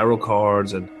cards, these tarot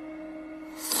cards, and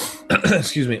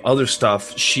excuse me, other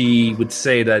stuff. She would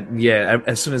say that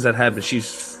as soon as that happened, she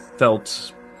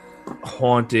felt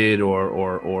haunted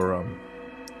or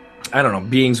I don't know,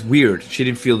 beings weird. She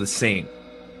didn't feel the same.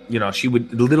 She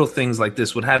would little things like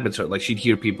this would happen to her, like she'd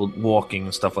hear people walking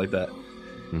and stuff like that.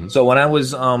 Mm-hmm. So when I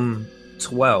was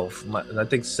 12, I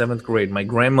think 7th grade, my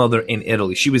grandmother in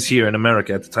Italy, she was here in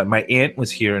America at the time. My aunt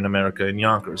was here in America in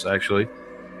Yonkers, actually.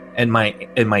 And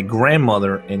my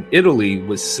grandmother in Italy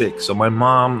was sick. So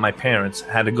my parents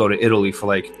had to go to Italy for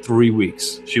like 3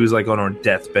 weeks. She was like on her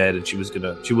deathbed and she wasn't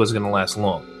gonna last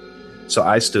long. So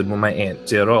I stood with my aunt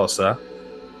Tia Rosa.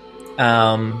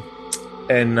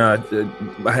 And I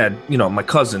had, my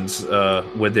cousins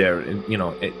were there, and,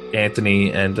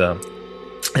 Anthony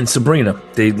and Sabrina.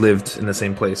 They lived in the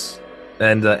same place.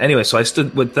 And anyway, so I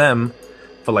stood with them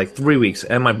for like 3 weeks,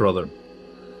 and my brother.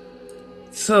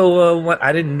 So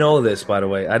I didn't know this, by the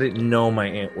way. I didn't know my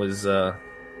aunt was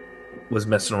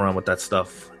messing around with that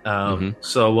stuff.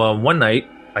 So one night,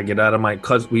 I get out of my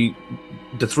cousin.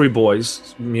 The 3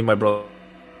 boys, me and my brother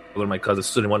and my cousin,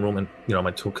 stood in one room, and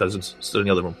my 2 cousins stood in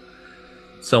the other room.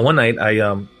 So one night,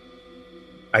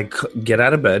 I get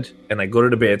out of bed and I go to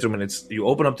the bathroom, and you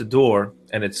open up the door,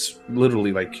 and it's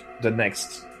literally like the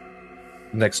next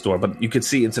door, but you could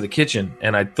see into the kitchen.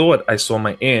 And I thought I saw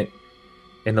my aunt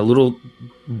in a little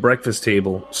breakfast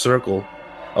table circle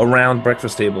around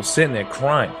breakfast table, sitting there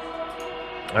crying.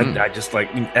 I just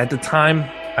like, at the time,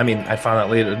 I found out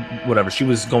later, whatever, she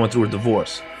was going through a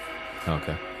divorce.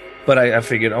 Okay. But I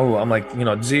figured, I'm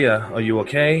like, Zia, are you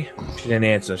okay? She didn't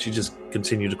answer. She just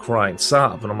continued to cry and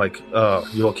sob. And I'm like,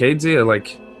 you okay, Zia?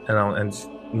 Like, and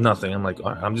nothing. I'm like,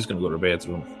 all right, I'm just going to go to the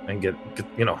bathroom and get,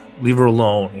 leave her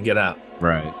alone and get out.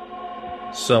 Right.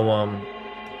 So,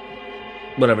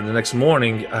 whatever. The next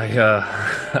morning,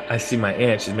 I see my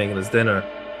aunt. She's making us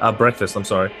breakfast. I'm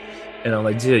sorry. And I'm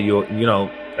like, dear, you know,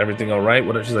 everything all right?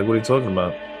 She's like, what are you talking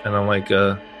about? And I'm like,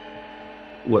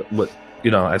 what? You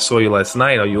know, I saw you last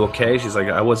night. Are you okay? She's like,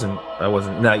 I wasn't.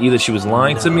 Now, either she was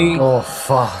lying to me. Oh,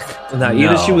 fuck. Now,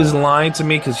 either she was lying to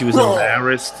me because she was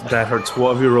embarrassed that her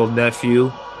 12-year-old nephew.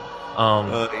 You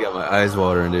got my eyes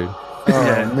watering, dude. Oh,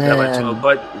 Yeah, man.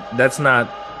 but that's not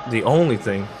the only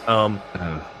thing.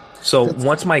 So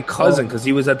once my cousin, because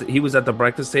he was at the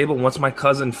breakfast table, once my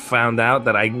cousin found out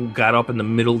that I got up in the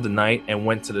middle of the night and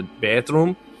went to the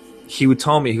bathroom, he would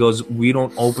tell me, he goes, "We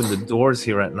don't open the doors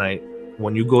here at night.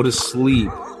 When you go to sleep."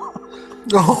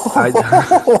 I'm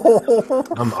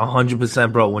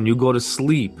 100%, bro. When you go to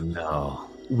sleep, No.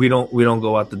 we don't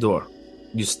go out the door.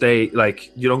 You stay,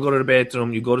 like, you don't go to the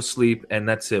bathroom. You go to sleep, and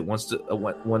that's it. Once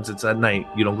it's at night,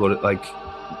 you don't go to, like,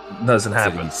 doesn't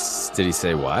happen. Did he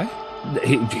say why?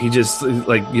 He just,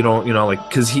 like, you know, like,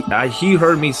 because he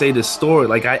heard me say this story.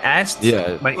 Like, I asked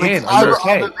my aunt, "Are you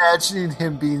okay?" I'm imagining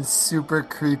him being super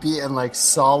creepy and like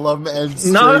solemn and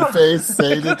No. straight faced,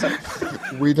 saying it.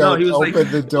 We No, don't he was open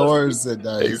like- the doors at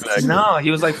night. Exactly. No, he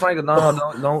was like, "Frank,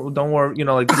 no, don't worry. You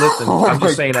know, like, listen, Oh I'm my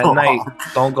just saying, God. at night,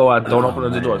 don't go out, don't Oh, open the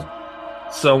man. doors."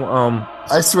 So,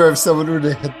 I swear, if someone were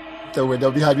to hit the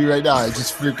window behind me right now, I'd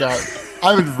just freak out.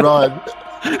 I would run.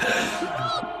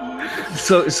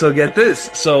 So get this.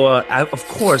 So, of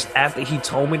course, after he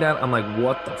told me that, I'm like,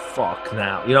 what the fuck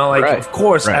now? You know, like, Right. of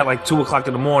course, Right. at like 2:00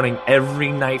 in the morning,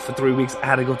 every night for 3 weeks, I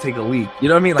had to go take a leak. You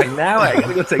know what I mean? Like, now I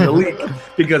gotta go take a leak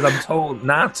because I'm told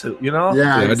not to, you know?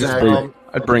 Yeah, I'd just exactly.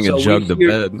 I'd bring So a jug to we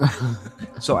bed.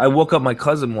 So I woke up my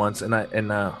cousin once, and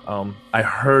I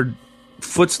heard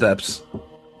footsteps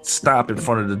stop in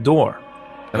front of the door.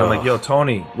 And I'm like, "Yo,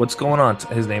 Tony, what's going on?"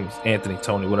 His name's Anthony,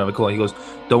 Tony, whatever I call him. He goes,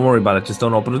 "Don't worry about it. Just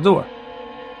don't open the door."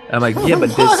 And I'm like, "Yeah,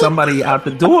 but there's somebody out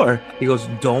the door." He goes,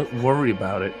 "Don't worry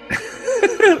about it."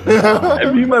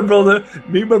 And me and my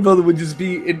brother would just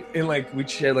be in like, we'd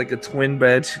share like a twin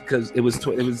bed because they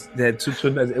had two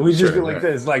twin beds, and we'd just be like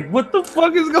this, like, what the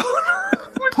fuck is going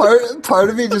on? Part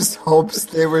of me just hopes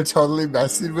they were totally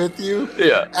messing with you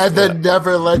Yeah. and then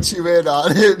never let you in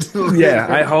on it. Yeah,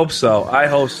 I hope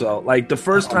so. Like the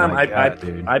first Oh time my God,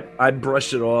 dude. I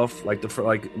brushed it off. Like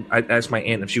I asked my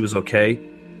aunt if she was okay,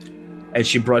 and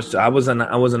she brushed. I wasn't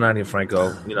out here,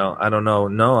 Franco. You know, I don't know.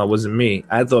 No, I wasn't me.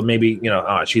 I thought maybe, you know,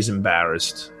 she's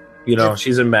embarrassed. You know,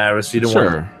 she's embarrassed. You don't want,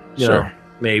 Sure. you know,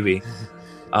 maybe.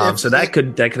 So that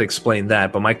could explain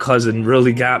that. But my cousin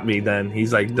really got me. Then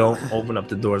he's like, "Don't open up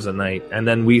the doors at night." And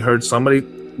then we heard somebody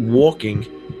walking,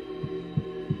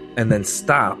 and then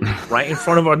stop right in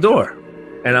front of our door.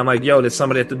 And I'm like, "Yo, there's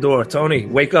somebody at the door. Tony,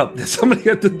 wake up! There's somebody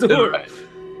at the door." Right.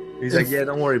 He's like, "Yeah,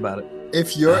 don't worry about it."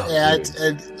 If your Oh, aunt dude.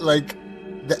 and like,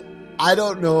 I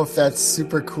don't know if that's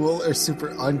super cool or super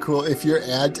uncool. If your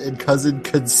aunt and cousin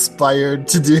conspired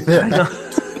to do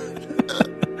that,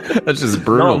 That's just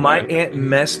brutal. No, my man. aunt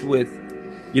messed with.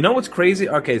 You know what's crazy?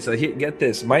 Okay, so here, get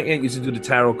this. My aunt used to do the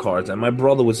tarot cards, and my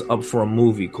brother was up for a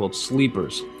movie called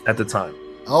Sleepers at the time.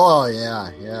 oh yeah,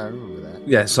 I remember that.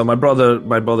 Yeah, so my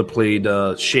brother played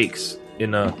Shakes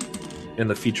in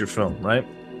the feature film, right?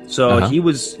 So Uh-huh. it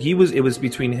was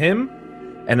between him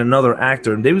and another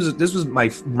actor, and this was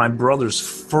my brother's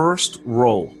first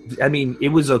role. I mean, it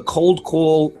was a cold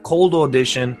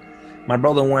audition. My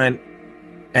brother went,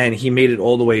 and he made it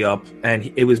all the way up, and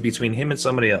it was between him and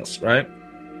somebody else, right?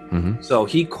 Mhm. So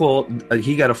he called.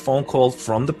 He got a phone call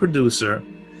from the producer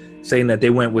saying that they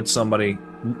went with somebody.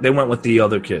 They went with the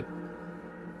other kid.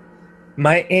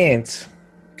 My aunt,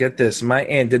 get this. My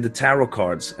aunt did the tarot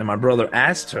cards, and my brother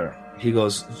asked her. She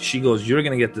goes, "You're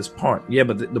gonna get this part." Yeah,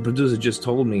 but the producer just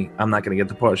told me I'm not gonna get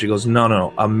the part. She goes,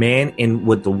 No. A man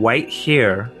with the white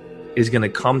hair is gonna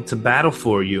come to battle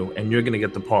for you, and you're gonna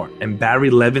get the part. And Barry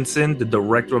Levinson, the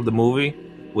director of the movie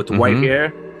with the white Mhm.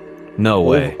 hair, No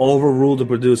way. overruled the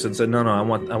producer and said, "No, I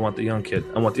want the young kid.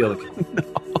 I want the other kid."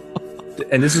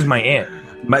 And this is my aunt.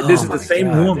 This Oh is the my same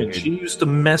God, woman. dude. She used to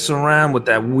mess around with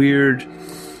that weird,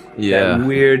 Yeah.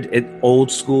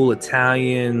 old school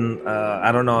Italian.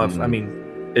 I don't know if I mean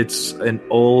it's an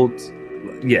old,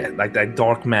 like that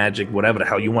dark magic, whatever the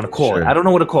hell you want to call it. Sure. I don't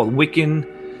know what to call it. Wiccan,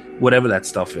 whatever that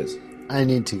stuff is. I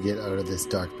need to get out of this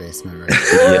dark basement right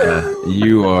now. Yeah.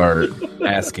 You are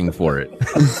asking for it.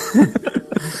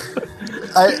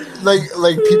 I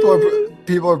like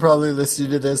people are probably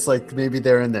listening to this like maybe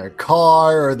they're in their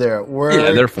car or they're at work.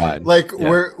 Yeah, they're fine. like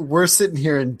Yeah. we're sitting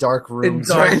here in dark In rooms.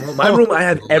 dark right room. now. My room, I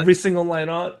have every single light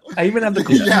on. I even have the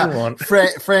computer Yeah, on.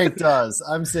 Frank does.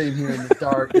 I'm sitting here in the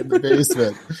dark in the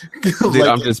basement. Dude, Like,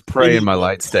 I'm just praying my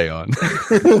lights stay on.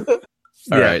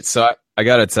 All right, so I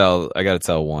gotta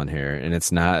tell one here, and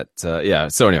it's not. So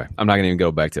anyway, I'm not gonna even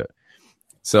go back to it.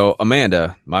 So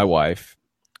Amanda, my wife,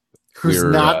 Who's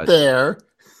not there.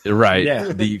 right? Yeah.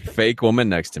 The fake woman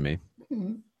next to me.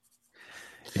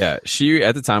 Yeah, she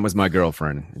at the time was my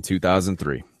girlfriend in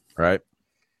 2003. Right.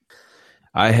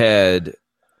 I had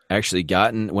actually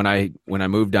gotten when I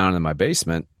moved down in my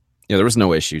basement. There was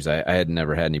no issues. I had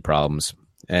never had any problems,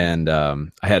 and I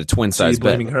had a twin So you're size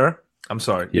bed. blaming her? I'm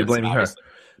sorry. You're Yes, blaming her. obviously.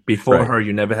 Before Right. her,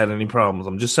 you never had any problems.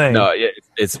 I'm just saying. No, yeah,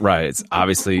 it's right. It's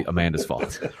obviously Amanda's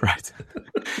fault, right?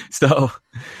 So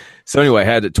anyway, I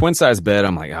had a twin size bed.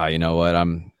 I'm like, you know what?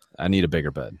 I need a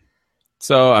bigger bed.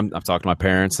 So I've talked to my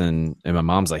parents, and my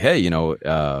mom's like, hey,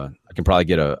 I can probably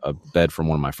get a bed from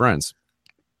one of my friends.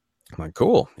 I'm like,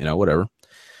 cool, whatever.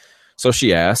 So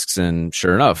she asks, and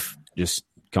sure enough, just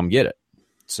come get it.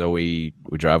 So we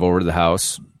drive over to the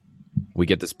house. We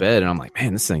get this bed, and I'm like,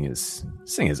 man, this thing is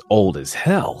old as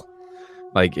hell.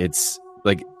 Like it's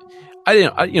like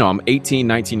I'm 18,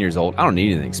 19 years old. I don't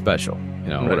need anything special,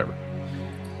 Right. whatever.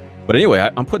 But anyway,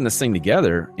 I'm putting this thing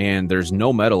together, and there's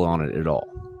no metal on it at all.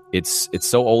 It's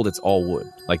so old, it's all wood.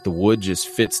 Like the wood just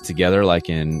fits together like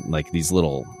in like these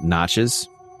little notches.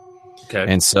 Okay.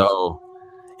 And so,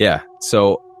 yeah,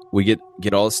 so we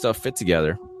get all this stuff fit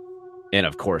together. And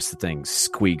of course, the thing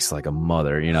squeaks like a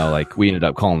mother, like we ended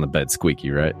up calling the bed squeaky,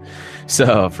 right?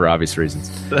 So, for obvious reasons.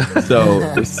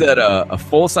 So, we set a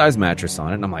full size mattress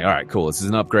on it. And I'm like, all right, cool. This is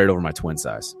an upgrade over my twin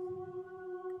size.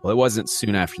 Well, it wasn't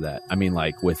soon after that. I mean,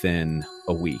 like within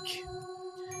a week,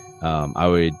 I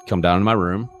would come down to my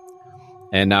room.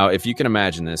 And now, if you can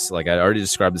imagine this, like I already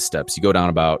described the steps, you go down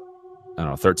about,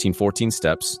 13, 14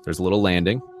 steps. There's a little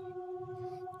landing.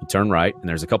 You turn right, and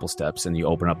there's a couple steps, and you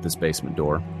open up this basement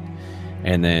door.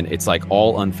 And then it's like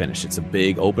all unfinished. It's a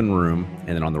big open room.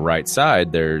 And then on the right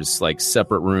side, there's like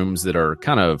separate rooms that are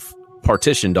kind of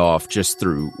partitioned off just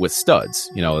through with studs.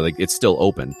 Like it's still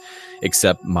open,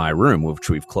 except my room, which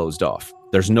we've closed off.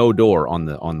 There's no door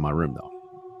on my room though.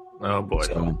 Oh boy.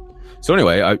 So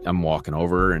anyway, I'm walking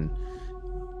over, and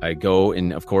I go,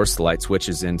 and of course the light switch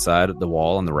is inside the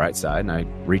wall on the right side. And I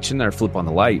reach in there, flip on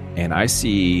the light, and I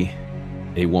see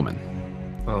a woman.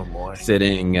 Oh boy.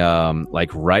 Sitting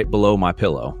like right below my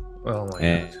pillow. Oh my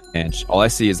god. And all I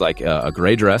see is like a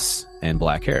gray dress and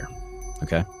black hair.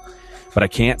 Okay. But I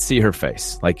can't see her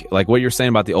face. Like what you're saying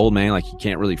about the old man, like you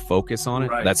can't really focus on it.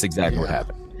 Right. That's exactly what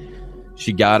happened.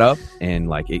 She got up and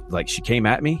like she came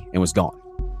at me and was gone.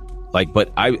 Like,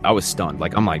 but I was stunned.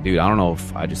 Like, I'm like, dude, I don't know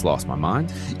if I just lost my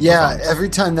mind. Yeah, every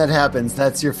time that happens,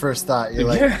 that's your first thought. You're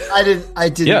like, I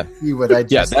didn't see what I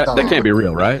just that thought. can't be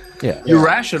real, right? Yeah. You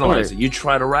rationalize it. You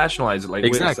try to rationalize it. Like,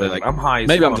 Exactly. Wait a second, I'm high. As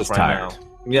Maybe I'm fuck just right tired. now.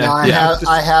 Yeah. No, yeah.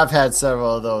 I have had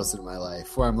several of those in my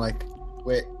life where I'm like,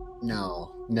 wait, no.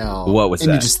 What was and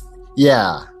that? You just,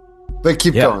 yeah. But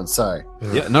keep going. Sorry.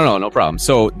 Yeah, no problem.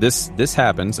 So this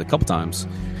happens a couple times,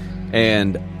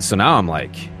 and so now I'm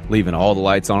like leaving all the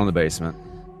lights on in the basement.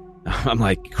 I'm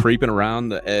like creeping around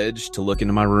the edge to look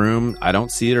into my room. I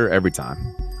don't see her every time.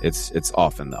 It's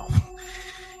often though.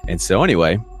 And so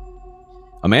anyway,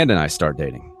 Amanda and I start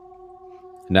dating.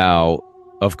 Now,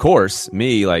 of course,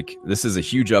 me, like, this is a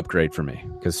huge upgrade for me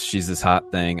because she's this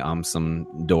hot thing. I'm some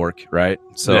dork, right?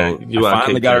 So you I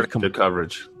finally got her to the come.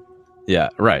 coverage. Yeah,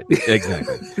 right.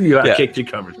 Exactly. You kicked your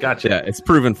coverage. Gotcha. Yeah, it's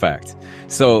proven fact.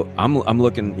 So I'm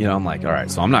looking, I'm like, all right,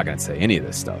 so I'm not going to say any of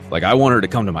this stuff. Like, I want her to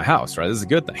come to my house, right? This is a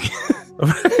good thing.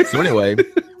 So anyway,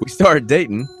 we started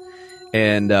dating,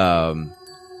 and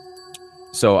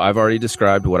so I've already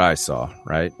described what I saw,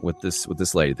 right, with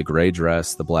this lady, the gray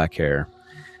dress, the black hair.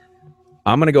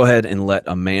 I'm going to go ahead and let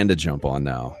Amanda jump on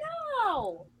now.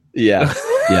 No. Yeah.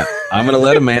 Yeah. I'm going to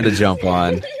let Amanda jump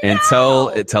on and tell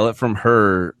it from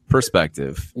her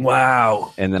perspective.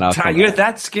 Wow. And then I'll Ty, come you're back.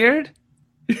 that scared?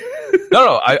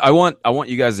 No, I want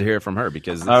you guys to hear it from her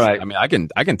because All right. I mean, I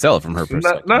can tell it from her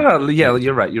perspective. No. Yeah,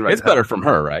 you're right. You're right. It's better from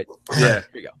her, right? Yeah.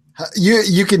 Here you go.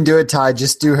 You can do it, Ty.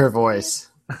 Just do her voice.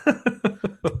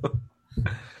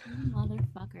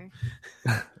 Motherfucker.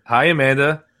 Hi,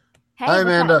 Amanda. Hey, Hi, what's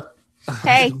Amanda. up?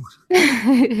 Hey.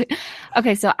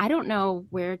 Okay, so I don't know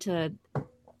where to.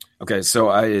 Okay, so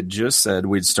I had just said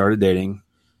we'd started dating.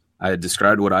 I had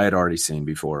described what I had already seen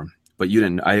before, but you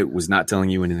didn't. I was not telling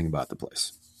you anything about the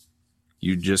place.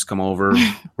 You just come over.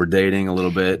 We're dating a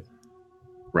little bit.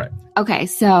 Right. Okay,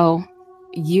 so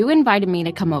you invited me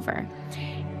to come over,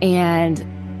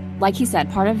 and like he said,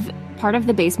 part of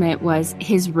the basement was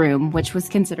his room, which was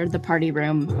considered the party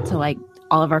room to like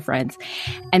all of our friends,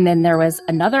 and then there was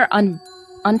another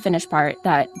unfinished part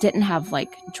that didn't have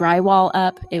like drywall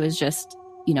up. It was just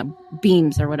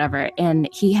beams or whatever. And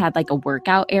he had like a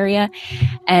workout area,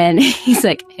 and he's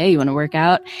like, "Hey, you want to work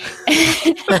out?"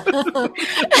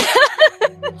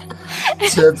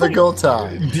 Typical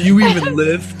time. Do you even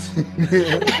lift?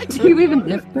 Do you even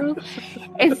lift, bro?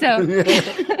 And so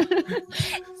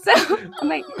I'm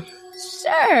like,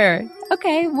 sure,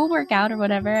 okay, we'll work out or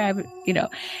whatever.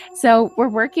 So we're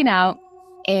working out,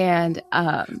 and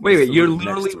wait, you're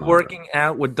literally working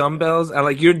out with dumbbells, and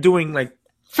like you're doing like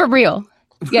for real.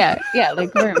 Yeah,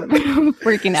 like we're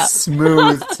working out.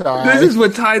 Smooth Ty. This is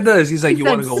what Ty does. He's like, you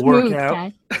want to go work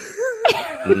out?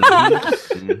 Oh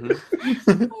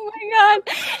my god.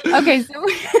 Okay, so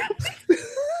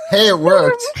hey, it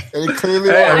worked. It clearly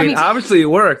worked. I mean, obviously it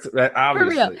worked. Right?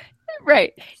 Obviously. For real.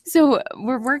 Right. So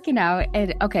we're working out,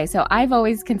 and okay, so I've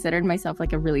always considered myself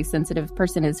like a really sensitive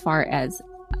person as far as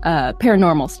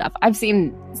paranormal stuff. I've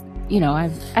seen,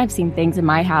 I've seen things in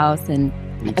my house and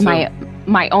in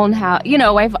my own house.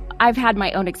 I've had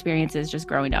my own experiences just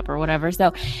growing up or whatever.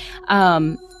 So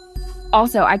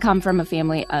also I come from a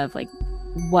family of like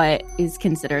what is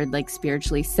considered like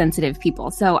spiritually sensitive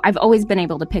people. So I've always been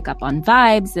able to pick up on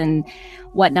vibes and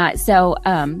whatnot. So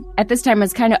at this time I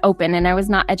was kind of open, and I was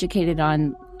not educated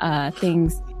on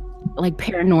things like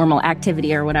paranormal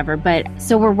activity or whatever. But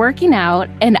so we're working out,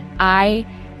 and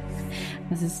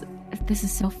this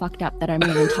is so fucked up that I'm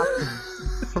even talking.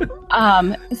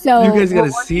 So you guys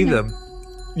gotta see them.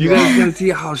 You guys gotta see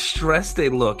how stressed they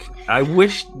look. I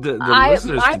wish the listeners could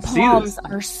see this. My palms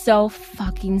are so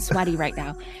fucking sweaty right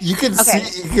now. You can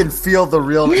see, you can feel the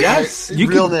realness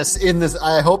in this.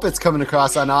 I hope it's coming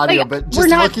across on audio, but just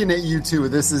looking at you two,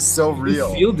 this is so real.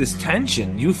 You feel this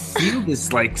tension. You feel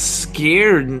this like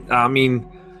scared. I mean,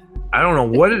 I don't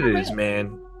know what it is,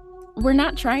 man. We're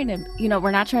not trying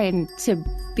to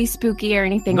be spooky or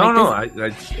anything.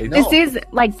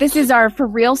 This is our for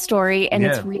real story, and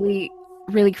it's really,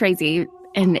 really crazy.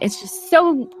 And it's just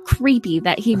so creepy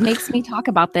that he makes me talk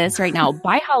about this right now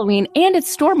by Halloween, and it's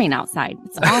storming outside.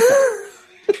 It's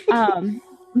awesome.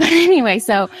 But anyway,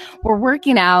 so we're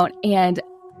working out, and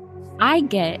I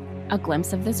get a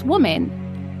glimpse of this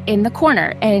woman in the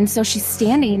corner. And so she's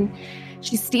standing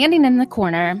in the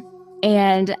corner,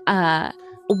 and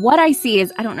what I see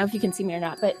is, I don't know if you can see me or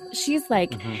not, but she's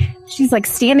like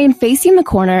standing facing the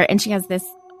corner, and she has this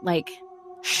like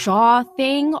shawl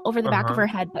thing over the back of her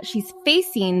head, but she's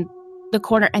facing the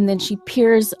corner, and then she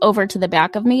peers over to the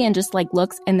back of me and just like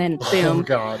looks, and then boom. Oh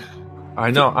god.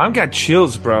 I know. I've got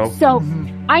chills, bro. So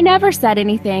I never said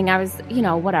anything. I was,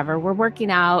 whatever. We're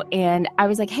working out, and I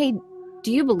was like, "Hey,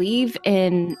 do you believe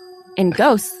in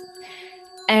ghosts?"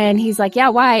 And he's like, "Yeah,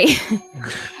 why?"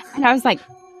 And I was like,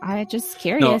 "I'm just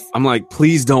curious." No, I'm like,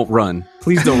 "Please don't run.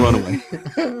 Please don't run away."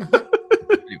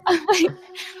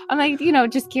 I'm like,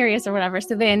 just curious or whatever.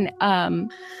 So then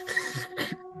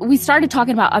we started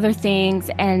talking about other things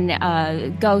and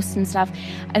ghosts and stuff.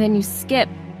 And then you skip,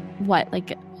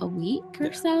 like a week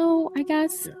or so, I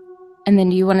guess? Yeah. And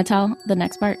then do you want to tell the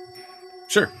next part?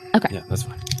 Sure. Okay. Yeah, that's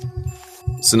fine.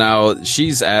 So now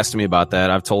she's asked me about that.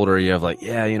 I've told her,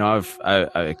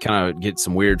 I kind of get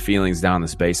some weird feelings down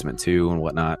this basement too and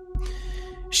whatnot.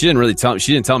 She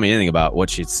didn't tell me anything about what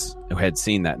she had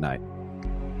seen that night.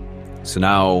 So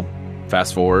now,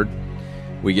 fast forward,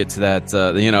 we get to that,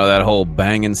 that whole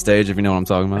banging stage, if you know what I'm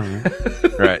talking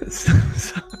about. Right.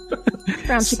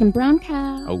 Brown chicken, brown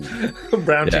cow. Oh,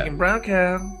 brown chicken, brown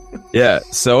cow. Yeah.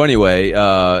 So anyway,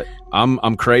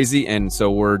 I'm crazy, and so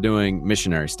we're doing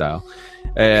missionary style,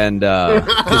 and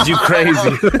cause you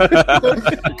crazy,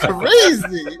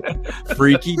 crazy,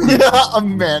 freaky.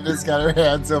 Amanda's got her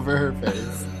hands over her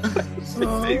face.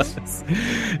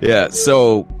 Yeah.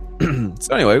 So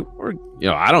anyway, we're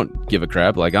I don't give a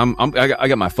crap. Like I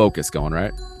got my focus going,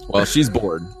 right? Well, she's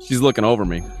bored. She's looking over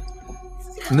me.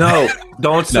 No,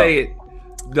 don't say it.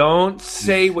 Don't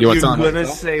say what you're gonna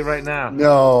say right now.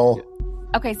 No.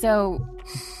 Okay, so.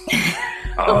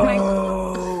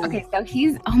 Okay, so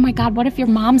he's. Oh my God! What if your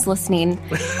mom's listening?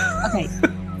 Okay.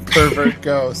 Pervert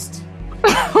ghost.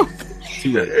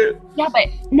 Yeah, but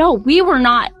no, we were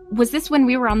not. Was this when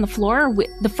we were on the floor?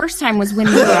 The first time was when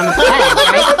we were on the bed,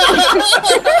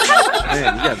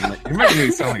 right? Man, you're making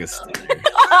me sound like a stinger.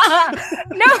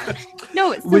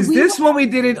 No. So was this when we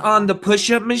did it on the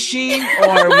push-up machine,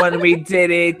 or when we did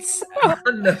it?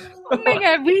 On the... Oh my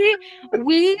God,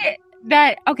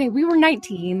 we were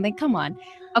 19. Like, come on.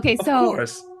 Okay, so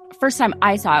first time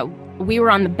I saw it, we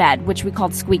were on the bed, which we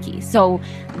called squeaky. So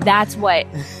that's what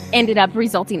ended up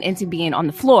resulting into being on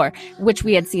the floor, which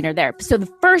we had seen her there. So the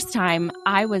first time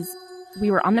we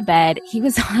were on the bed, he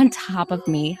was on top of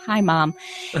me. Hi, Mom.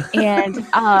 And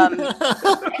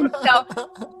so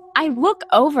I look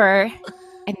over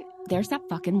there's that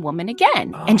fucking woman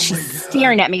again. Oh and she's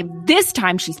staring at me. This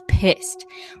time she's pissed.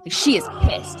 Like, she is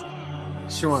pissed.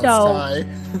 She wants So- Ty.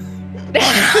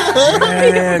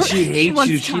 Man, she hates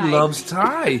wants you. She Ty. loves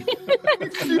Ty.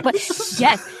 But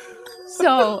yes.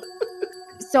 So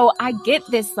I get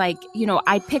this, like, you know,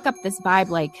 I pick up this vibe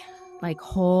like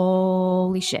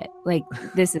holy shit. Like,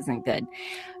 this isn't good.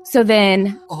 So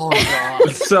then Oh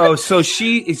god.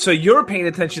 So you're paying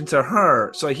attention to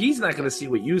her. So he's not going to see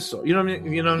what you saw. You know what I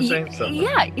mean? You know what I'm saying? So,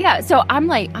 yeah. So I'm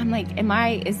like,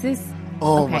 is this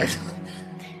Oh Okay. my god.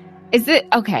 is it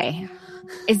okay?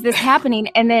 Is this happening?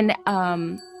 And then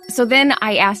so then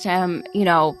I asked him, you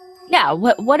know, yeah,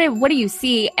 what do you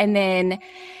see? And then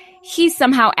he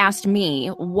somehow asked me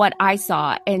what I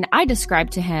saw, and I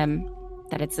described to him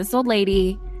that it's this old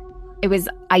lady. It was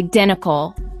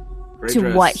identical Gray to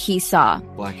dress, what he saw.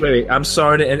 black hair. wait, I'm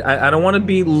sorry. I don't want to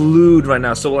be lewd right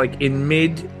now. So, like, in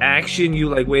mid action, you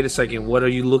like, wait a second. What are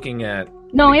you looking at?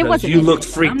 No, it Because wasn't. You looked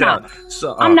I'm freaked not- out.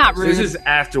 So I'm not so this rude. is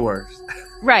afterwards.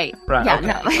 Right. Right, Yeah, okay,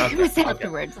 no. okay, It was okay.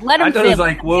 afterwards. Let him I thought it was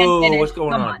finish. like, whoa, Finish. what's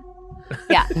going Come on?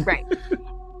 Yeah, right.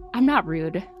 I'm not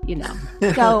rude, you know.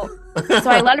 So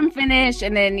I let him finish,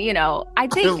 and then, you know, I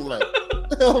think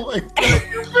Oh my god.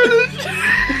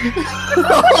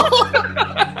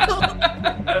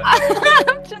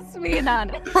 I'm just being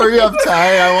honest. Hurry up,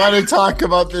 Ty. I want to talk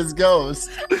about this ghost.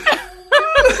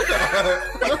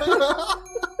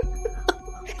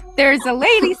 There's a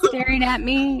lady staring at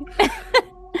me.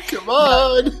 Come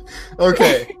on.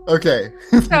 Okay.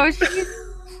 So she's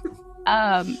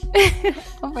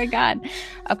oh my god.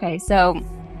 Okay, so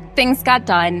things got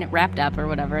done, wrapped up or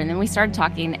whatever, and then we started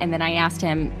talking, and then I asked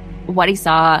him what he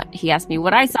saw. He asked me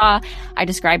what I saw. I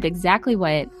described exactly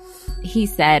what he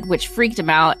said, which freaked him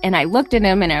out, and I looked at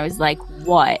him and I was like,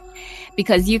 what?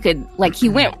 Because you could, like, he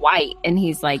went white, and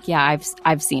he's like, yeah,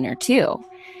 I've seen her too.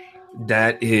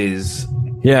 That is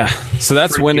Yeah. So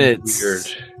that's when freaking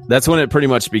weird. that's when it pretty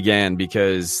much began,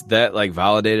 because that like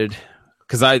validated.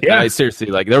 Because I Yeah. seriously,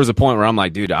 like, there was a point where I'm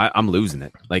like, dude, I'm losing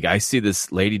it. Like, I see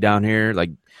this lady down here.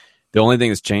 Like, the only thing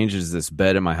that's changed is this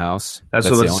bed in my house. That's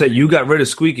what the I only- said. You got rid of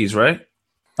squeakies, right?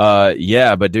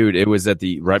 Yeah, but dude, it was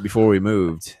right before we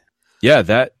moved. Yeah,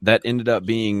 that ended up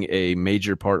being a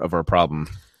major part of our problem.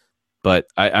 But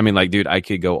I mean, like, dude, I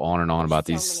could go on and on about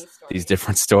So these many stories.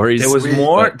 different stories. There was Sweet.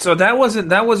 more. So that wasn't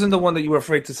the one that you were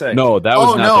afraid to say. No, that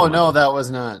was Oh not no, the one. no, that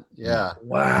was not. Yeah.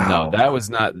 Wow. No, that was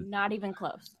not. Not even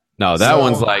close. No, that So-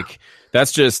 one's like,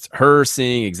 that's just her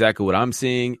seeing exactly what I'm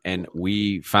seeing, and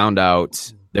we found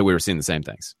out that we were seeing the same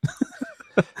things.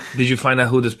 Did you find out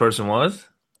who this person was?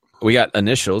 We got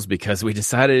initials because we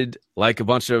decided, like a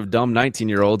bunch of dumb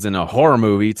 19-year-olds in a horror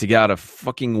movie, to get out a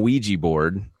fucking Ouija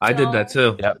board. I did that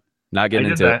too. Yep. Not I getting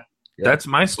did into that. it. That's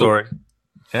my story.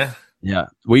 Yeah. Yeah,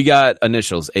 we got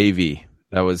initials AV.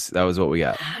 That was what we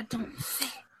got. Ah, don't say.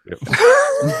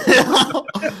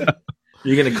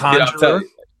 You're gonna conjure I'll tell her? you.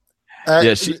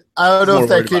 Yeah, she- I don't know more if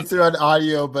that worried came about through on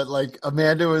audio, but like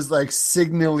Amanda was like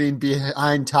signaling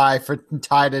behind Ty for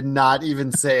Ty to not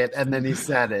even say it, and then he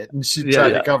said it, and she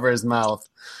tried Yeah. to cover his mouth.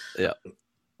 Yeah.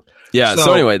 So,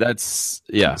 So- anyway, that's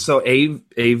So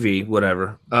AV,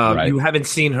 whatever. Right. You haven't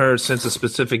seen her since a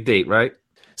specific date, right?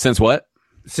 Since what?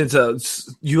 Since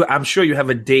I'm sure you have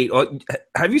a date.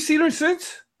 Have you seen her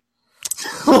since?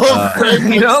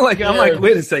 Frank You know, looks like I'm scared. like,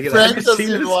 wait a second. Frank Have you doesn't seen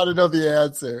even this? want to know the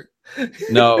answer.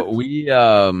 No, we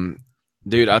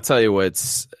dude, I'll tell you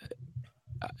what's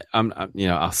I'm you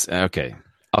know, I'll skip.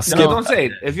 No, don't say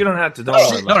it. If you don't have to, don't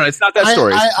worry about No, it. it's not that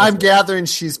story. I'm gathering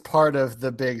she's part of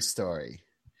the big story.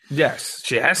 Yes,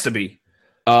 she has to be.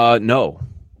 No.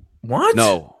 What?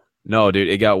 No, dude,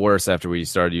 it got worse after we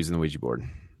started using the Ouija board.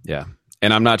 Yeah.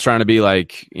 And I'm not trying to be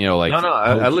like, you know, like No.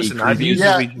 I hokey, listen. I've creepy. used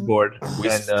Yeah. the Ouija board,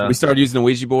 and We started using the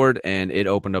Ouija board and it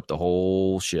opened up the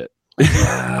whole shit.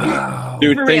 wow.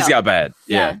 Dude, For things real. got bad.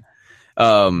 Yeah.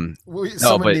 Someone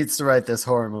but- needs to write this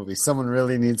horror movie. Someone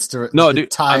really needs to No,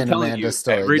 dude, tie I'm in telling Amanda's you,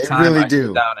 story. every They time really I do.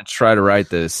 sit down and try to write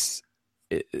this,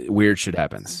 weird shit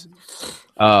happens.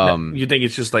 You think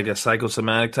it's just like a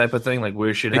psychosomatic type of thing, like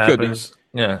weird shit It could be. happens?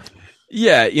 Yeah.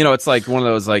 Yeah, you know, it's like one of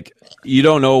those, like, you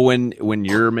don't know when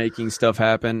you're making stuff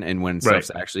happen and when Right.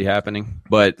 stuff's actually happening.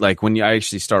 But like when you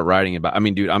actually start writing about, I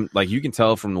mean, dude, I'm like, you can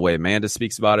tell from the way Amanda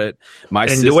speaks about it. My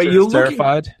And the sister way you're is looking.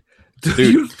 terrified.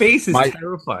 Dude, your face is my-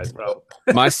 terrified, bro.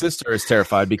 My sister is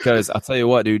terrified because I'll tell you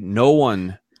what, dude, no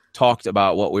one talked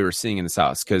about what we were seeing in this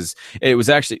house, because it was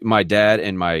actually my dad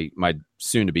and my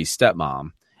soon to be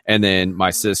stepmom, and then my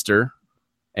sister,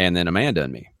 and then Amanda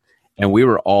and me. And we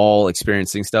were all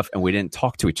experiencing stuff, and we didn't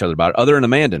talk to each other about it, other than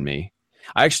Amanda and me.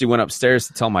 I actually went upstairs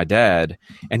to tell my dad,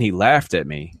 and he laughed at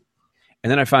me. And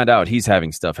then I find out he's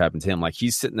having stuff happen to him. Like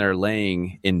he's sitting there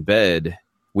laying in bed.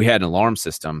 We had an alarm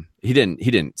system. He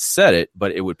didn't set it,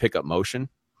 but it would pick up motion.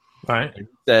 Right. He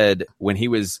said when he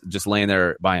was just laying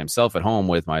there by himself at home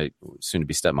with my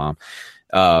soon-to-be stepmom,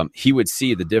 he would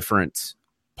see the different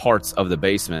parts of the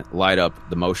basement light up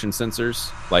the motion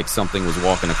sensors, like something was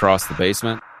walking across the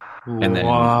basement, and then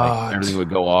like, everything would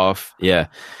go off. Yeah.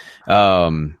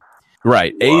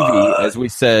 Right. AV, as we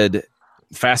said,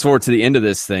 fast forward to the end of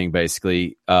this thing,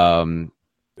 basically,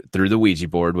 through the Ouija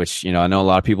board, which, I know a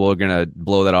lot of people are going to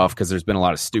blow that off because there's been a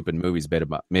lot of stupid movies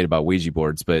made about Ouija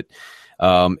boards, but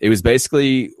it was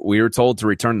basically, we were told to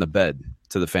return the bed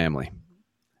to the family.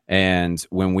 And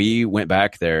when we went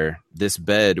back there, this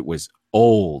bed was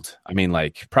old. I mean,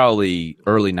 like probably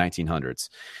early 1900s.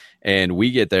 And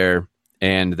we get there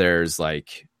and there's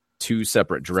like 2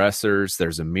 separate dressers.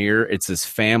 There's a mirror. It's this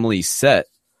family set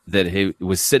that he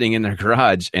was sitting in their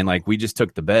garage. And like, we just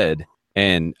took the bed.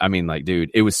 And I mean, like,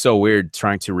 dude, it was so weird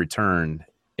trying to return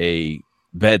a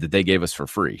bed that they gave us for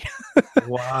free.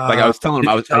 Wow. Like I was telling him,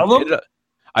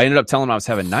 I ended up telling him I was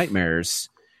having nightmares,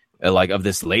 like of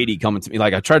this lady coming to me.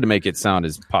 Like I tried to make it sound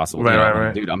as possible.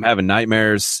 Right. Dude, I'm having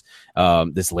nightmares.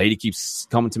 This lady keeps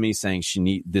coming to me saying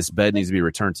this bed needs to be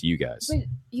returned to you guys. But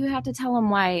you have to tell him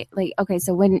why. Like, okay,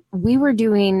 so when we were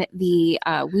doing the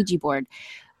Ouija board,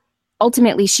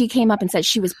 ultimately she came up and said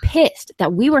she was pissed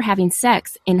that we were having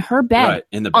sex in her bed, Right,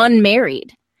 in the bed.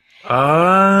 unmarried.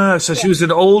 So she was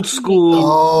an old school.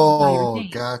 Oh,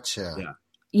 gotcha.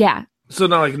 Yeah. So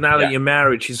now that you're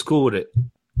married, she's cool with it.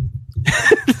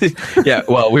 Yeah,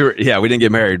 well, we didn't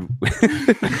get married.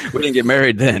 We didn't get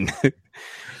married then.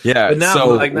 Yeah, But now,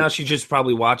 so now she just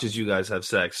probably watches you guys have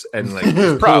sex and like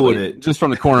is probably cool with it. just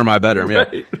from the corner of my bedroom. Yeah.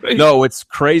 Right. No, what's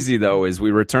crazy though is we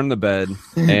returned the bed,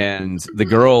 and the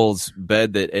girl's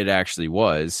bed that it actually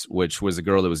was, which was a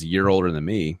girl that was a year older than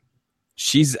me.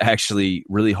 She's actually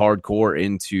really hardcore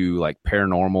into like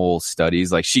paranormal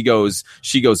studies. Like she goes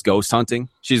ghost hunting.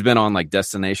 She's been on like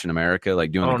Destination America,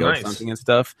 like doing the ghost hunting and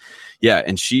stuff. Yeah,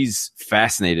 and she's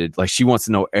fascinated. Like she wants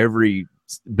to know every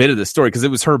bit of the story because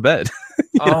it was her bed.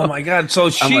 Oh my god! So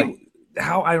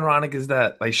how ironic is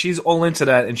that? Like she's all into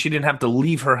that, and she didn't have to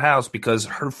leave her house because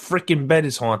her freaking bed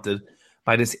is haunted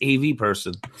by this AV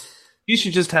person. You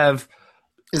should just have.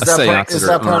 Is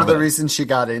that part of the reason she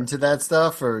got into that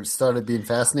stuff or started being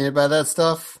fascinated by that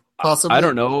stuff? Possibly. I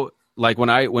don't know. Like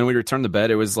when we returned the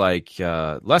bed, it was like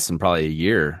less than probably a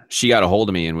year. She got a hold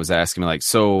of me and was asking me like,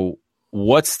 "So,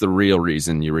 what's the real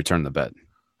reason you returned the bed?"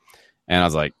 And I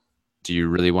was like, "Do you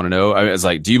really want to know?" I was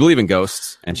like, "Do you believe in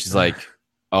ghosts?" And she's like,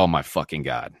 "Oh my fucking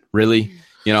god, really?"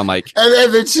 I'm like,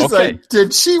 and then she's like,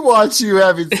 "Did she watch you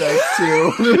having sex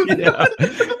too?"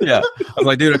 yeah. I was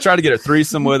like, dude, I tried to get a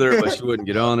threesome with her, but she wouldn't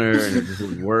get on her, and it just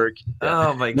wouldn't work.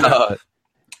 Oh my god!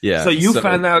 Yeah. So you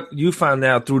found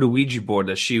out through the Ouija board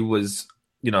that she was,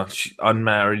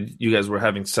 unmarried. You guys were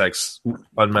having sex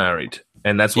unmarried,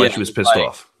 and that's why she was pissed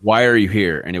off. Why are you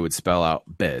here? And it would spell out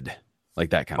bed, like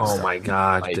that kind of stuff. Oh my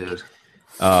god, like, dude!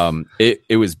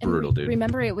 It was brutal, dude.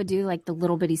 Remember, it would do like the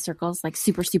little bitty circles, like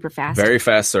super, super fast. Very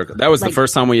fast circle. That was the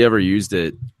first time we ever used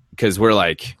it because we're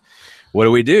like, what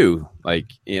do we do? Like,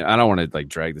 I don't want to like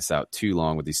drag this out too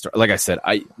long with these stories. Like I said,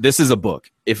 this is a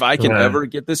book. If I can ever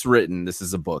get this written, this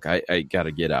is a book. I got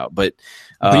to get out. But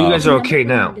you guys are okay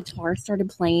now. The guitar started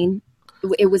playing.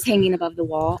 It was hanging above the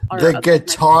wall. The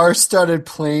guitar started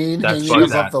playing hanging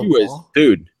above the wall?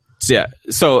 Dude. So, yeah.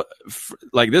 So,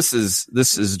 like, this is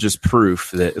just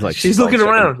proof that like she's looking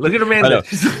around. Look at Amanda,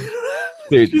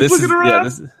 dude. This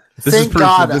is this is proof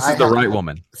that this is the right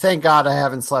woman. Thank God I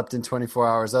haven't slept in 24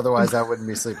 hours. Otherwise, I wouldn't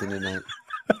be sleeping at night.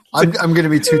 I'm going to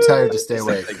be too tired to stay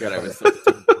awake.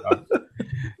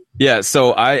 Yeah.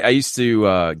 So I used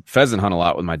to pheasant hunt a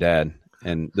lot with my dad,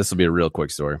 and this will be a real quick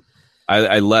story.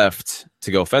 I left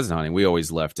to go pheasant hunting. We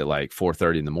always left at like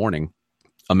 4:30 in the morning.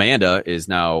 Amanda is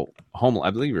now home.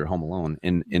 I believe you're home alone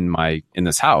in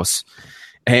this house,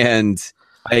 and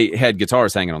I had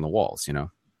guitars hanging on the walls,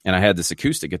 and I had this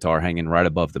acoustic guitar hanging right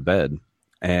above the bed,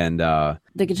 and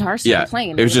the guitar started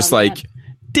playing. It was just like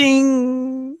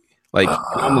ding, like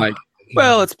I'm like,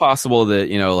 well, it's possible that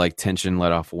like tension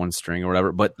let off one string or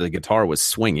whatever, but the guitar was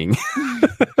swinging.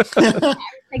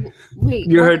 Like, wait,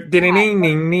 you heard ding ding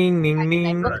ding ding ding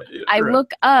ding. I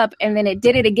look up and then it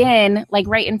did it again, like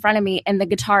right in front of me, and the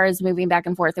guitar is moving back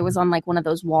and forth. It was on like one of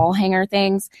those wall hanger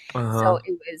things, so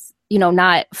it was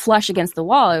not flush against the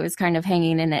wall. It was kind of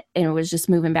hanging in it, and it was just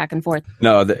moving back and forth.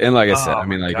 No, and like I said, I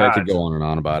mean, like I could go on and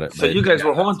on about it. So you guys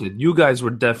were haunted. You guys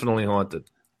were definitely haunted.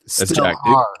 That's Jack,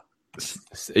 dude.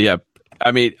 Yeah,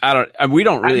 I mean, we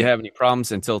don't really have any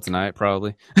problems until tonight,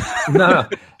 probably. No.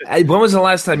 When was the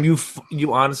last time you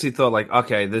honestly thought like,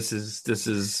 okay, this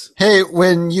is? Hey,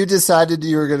 when you decided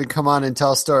you were going to come on and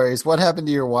tell stories, what happened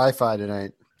to your Wi-Fi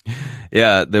tonight?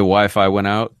 Yeah, the Wi-Fi went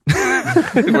out.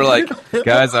 We're like,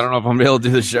 guys, I don't know if I'm going to be able to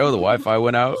do the show. The Wi-Fi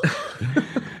went out.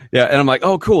 Yeah, and I'm like,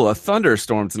 oh, cool, a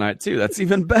thunderstorm tonight too. That's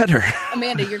even better.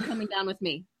 Amanda, you're coming down with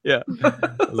me. Yeah,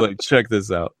 I was like, check this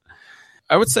out.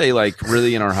 I would say, like,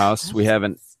 really in our house, we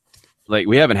haven't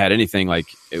had anything like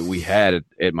we had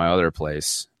at my other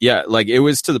place. Yeah, like it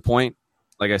was to the point,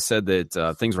 like I said,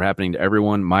 that things were happening to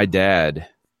everyone. My dad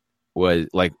was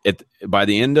like, by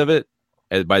the end of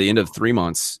 3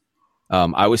 months,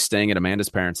 I was staying at Amanda's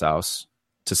parents' house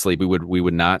to sleep. We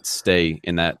would not stay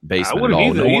in that basement. I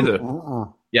wouldn't at all. either.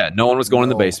 Yeah, no one was going in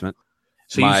the basement.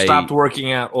 So you stopped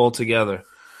working out altogether.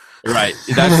 Right.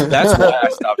 That's why I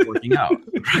stopped working out.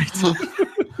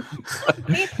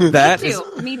 Right.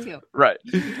 Me too. Right.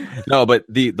 No, but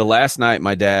the last night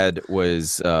my dad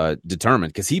was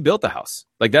determined because he built the house.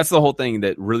 Like that's the whole thing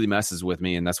that really messes with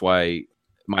me, and that's why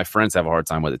my friends have a hard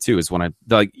time with it too. Is when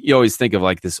you always think of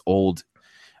like this old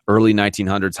early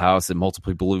 1900s house that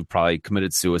multiple people who probably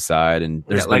committed suicide, and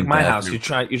there's like my house. You're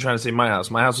trying to say my house.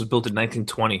 My house was built in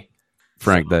 1920.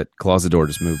 Frank, that closet door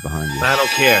just moved behind you. I don't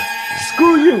care.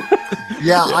 Screw you.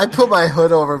 Yeah, I put my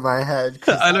hood over my head.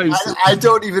 I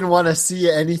don't even want to see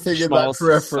anything in my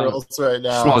peripherals right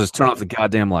now. I'll just turn off the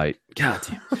goddamn light. God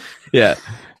damn. Yeah.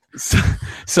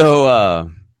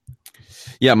 So,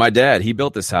 yeah, my dad, he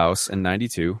built this house in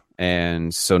 92.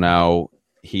 And so now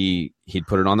he'd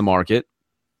put it on the market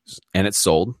and it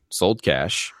sold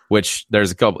cash, which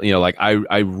there's a couple, like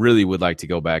I really would like to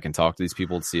go back and talk to these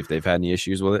people to see if they've had any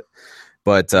issues with it.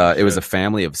 But it was a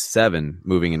family of 7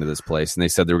 moving into this place, and they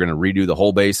said they were going to redo the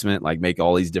whole basement, like make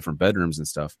all these different bedrooms and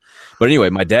stuff. But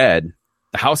anyway, my dad,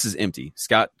 the house is empty.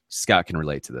 Scott can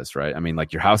relate to this, right? I mean,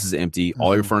 like your house is empty,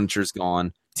 all your furniture's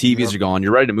gone, TVs are gone,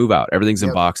 you're ready to move out, everything's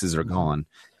in boxes or gone.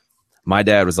 My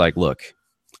dad was like, "Look,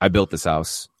 I built this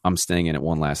house. I'm staying in it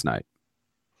one last night."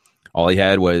 All he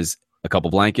had was a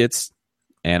couple blankets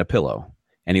and a pillow,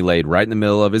 and he laid right in the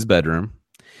middle of his bedroom.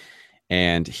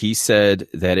 And he said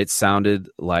that it sounded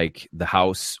like the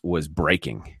house was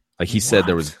breaking. Like he said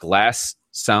there was glass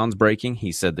sounds breaking.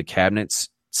 He said the cabinets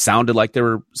sounded like they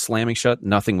were slamming shut.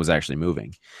 Nothing was actually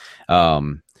moving.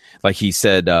 Like he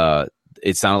said,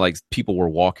 it sounded like people were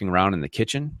walking around in the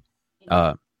kitchen.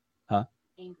 Angry.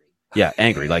 Yeah,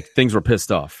 angry. Like things were pissed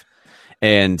off.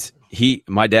 And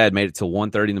my dad made it till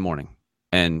 1:30 in the morning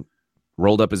and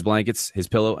rolled up his blankets, his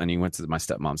pillow, and he went to my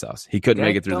stepmom's house. He couldn't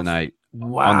make it through the night.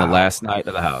 Wow. On the last night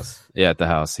of the house. Yeah, at the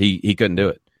house. He couldn't do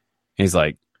it. He's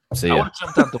like, see ya. I would have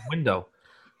jumped out the window.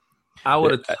 I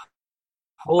would have.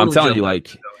 I'm telling you,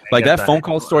 like that phone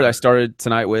call story I started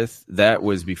tonight with, that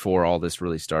was before all this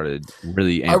really started.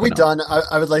 Really, are we done?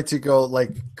 I would like to go,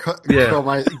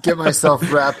 get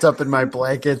myself wrapped up in my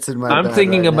blankets and my. I'm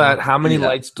thinking about how many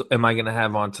lights am I going to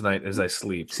have on tonight as I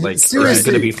sleep? Like,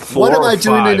 seriously, going to be 4 what am I or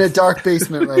doing 5? in a dark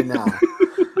basement right now?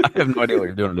 I have no idea what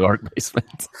you're doing in the dark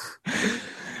basement.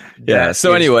 Yeah.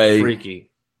 So anyway,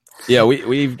 freaky. Yeah,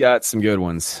 we've got some good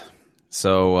ones.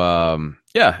 So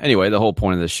yeah. Anyway, the whole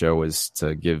point of this show is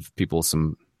to give people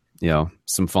some fun.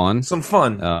 Some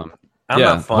fun. I'm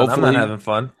not fun. I'm not having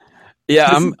fun.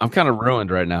 Yeah, I'm kind of ruined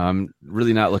right now. I'm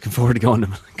really not looking forward to going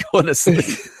to sleep.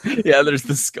 Yeah, there's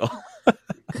the skull.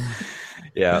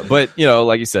 Yeah, but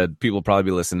like you said, people will probably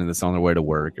be listening to this on their way to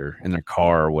work or in their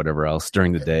car or whatever else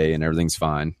during the day, and everything's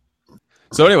fine.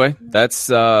 So anyway, that's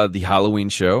the Halloween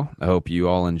show. I hope you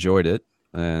all enjoyed it,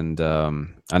 and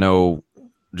I know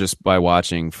just by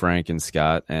watching Frank and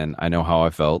Scott, and I know how I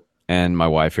felt, and my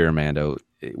wife here, Amanda,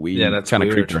 we kind of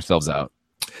creeped ourselves out.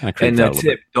 And the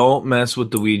tip: don't mess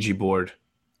with the Ouija board.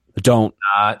 Don't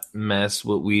mess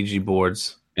with Ouija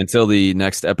boards until the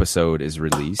next episode is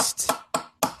released.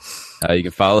 You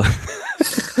can follow.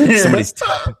 There's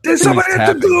somebody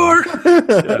at the door.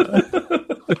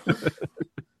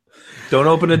 Don't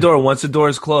open the door. Once the door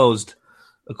is closed,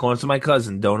 according to my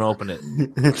cousin, don't open it.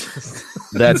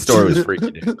 That story was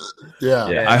freaky, dude.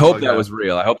 Yeah. I hope that was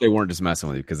real. I hope they weren't just messing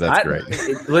with you because that's great.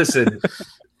 Listen,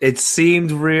 it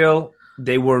seemed real.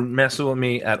 They weren't messing with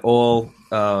me at all.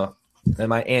 And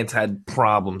my aunt had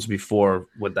problems before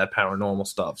with that paranormal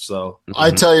stuff. So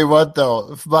I tell you what,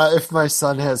 though, if my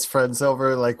son has friends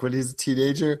over, like when he's a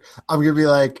teenager, I'm gonna be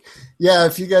like, "Yeah,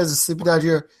 if you guys are sleeping out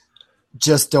here,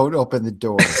 just don't open the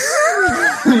door."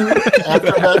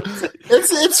 After that,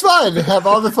 it's fine. Have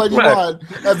all the fun you want,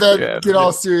 and then get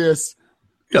all serious.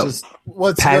 Just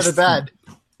once you go to bed,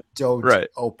 don't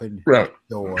open the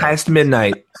door. Past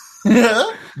midnight,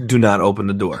 do not open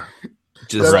the door.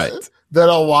 Just right. Then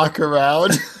I'll walk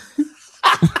around.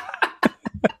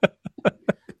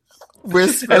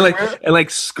 Whisper. and like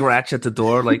scratch at the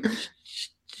door, like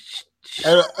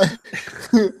and,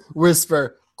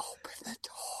 whisper. Open the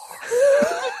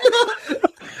door.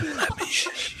 let me.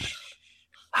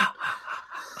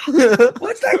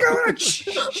 What's that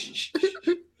going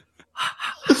on?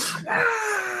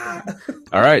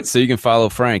 All right, so you can follow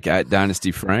Frank at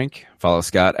Dynasty Frank. Follow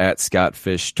Scott at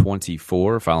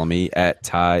ScottFish24. Follow me at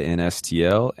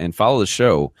TyNSTL. And follow the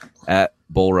show at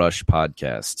Bullrush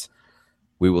Podcast.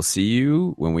 We will see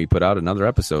you when we put out another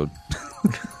episode.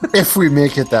 If we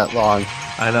make it that long.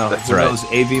 I know. That's Who right. knows?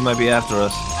 AV might be after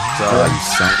us. So You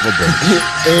son of a bitch.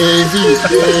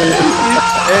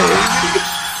 AV.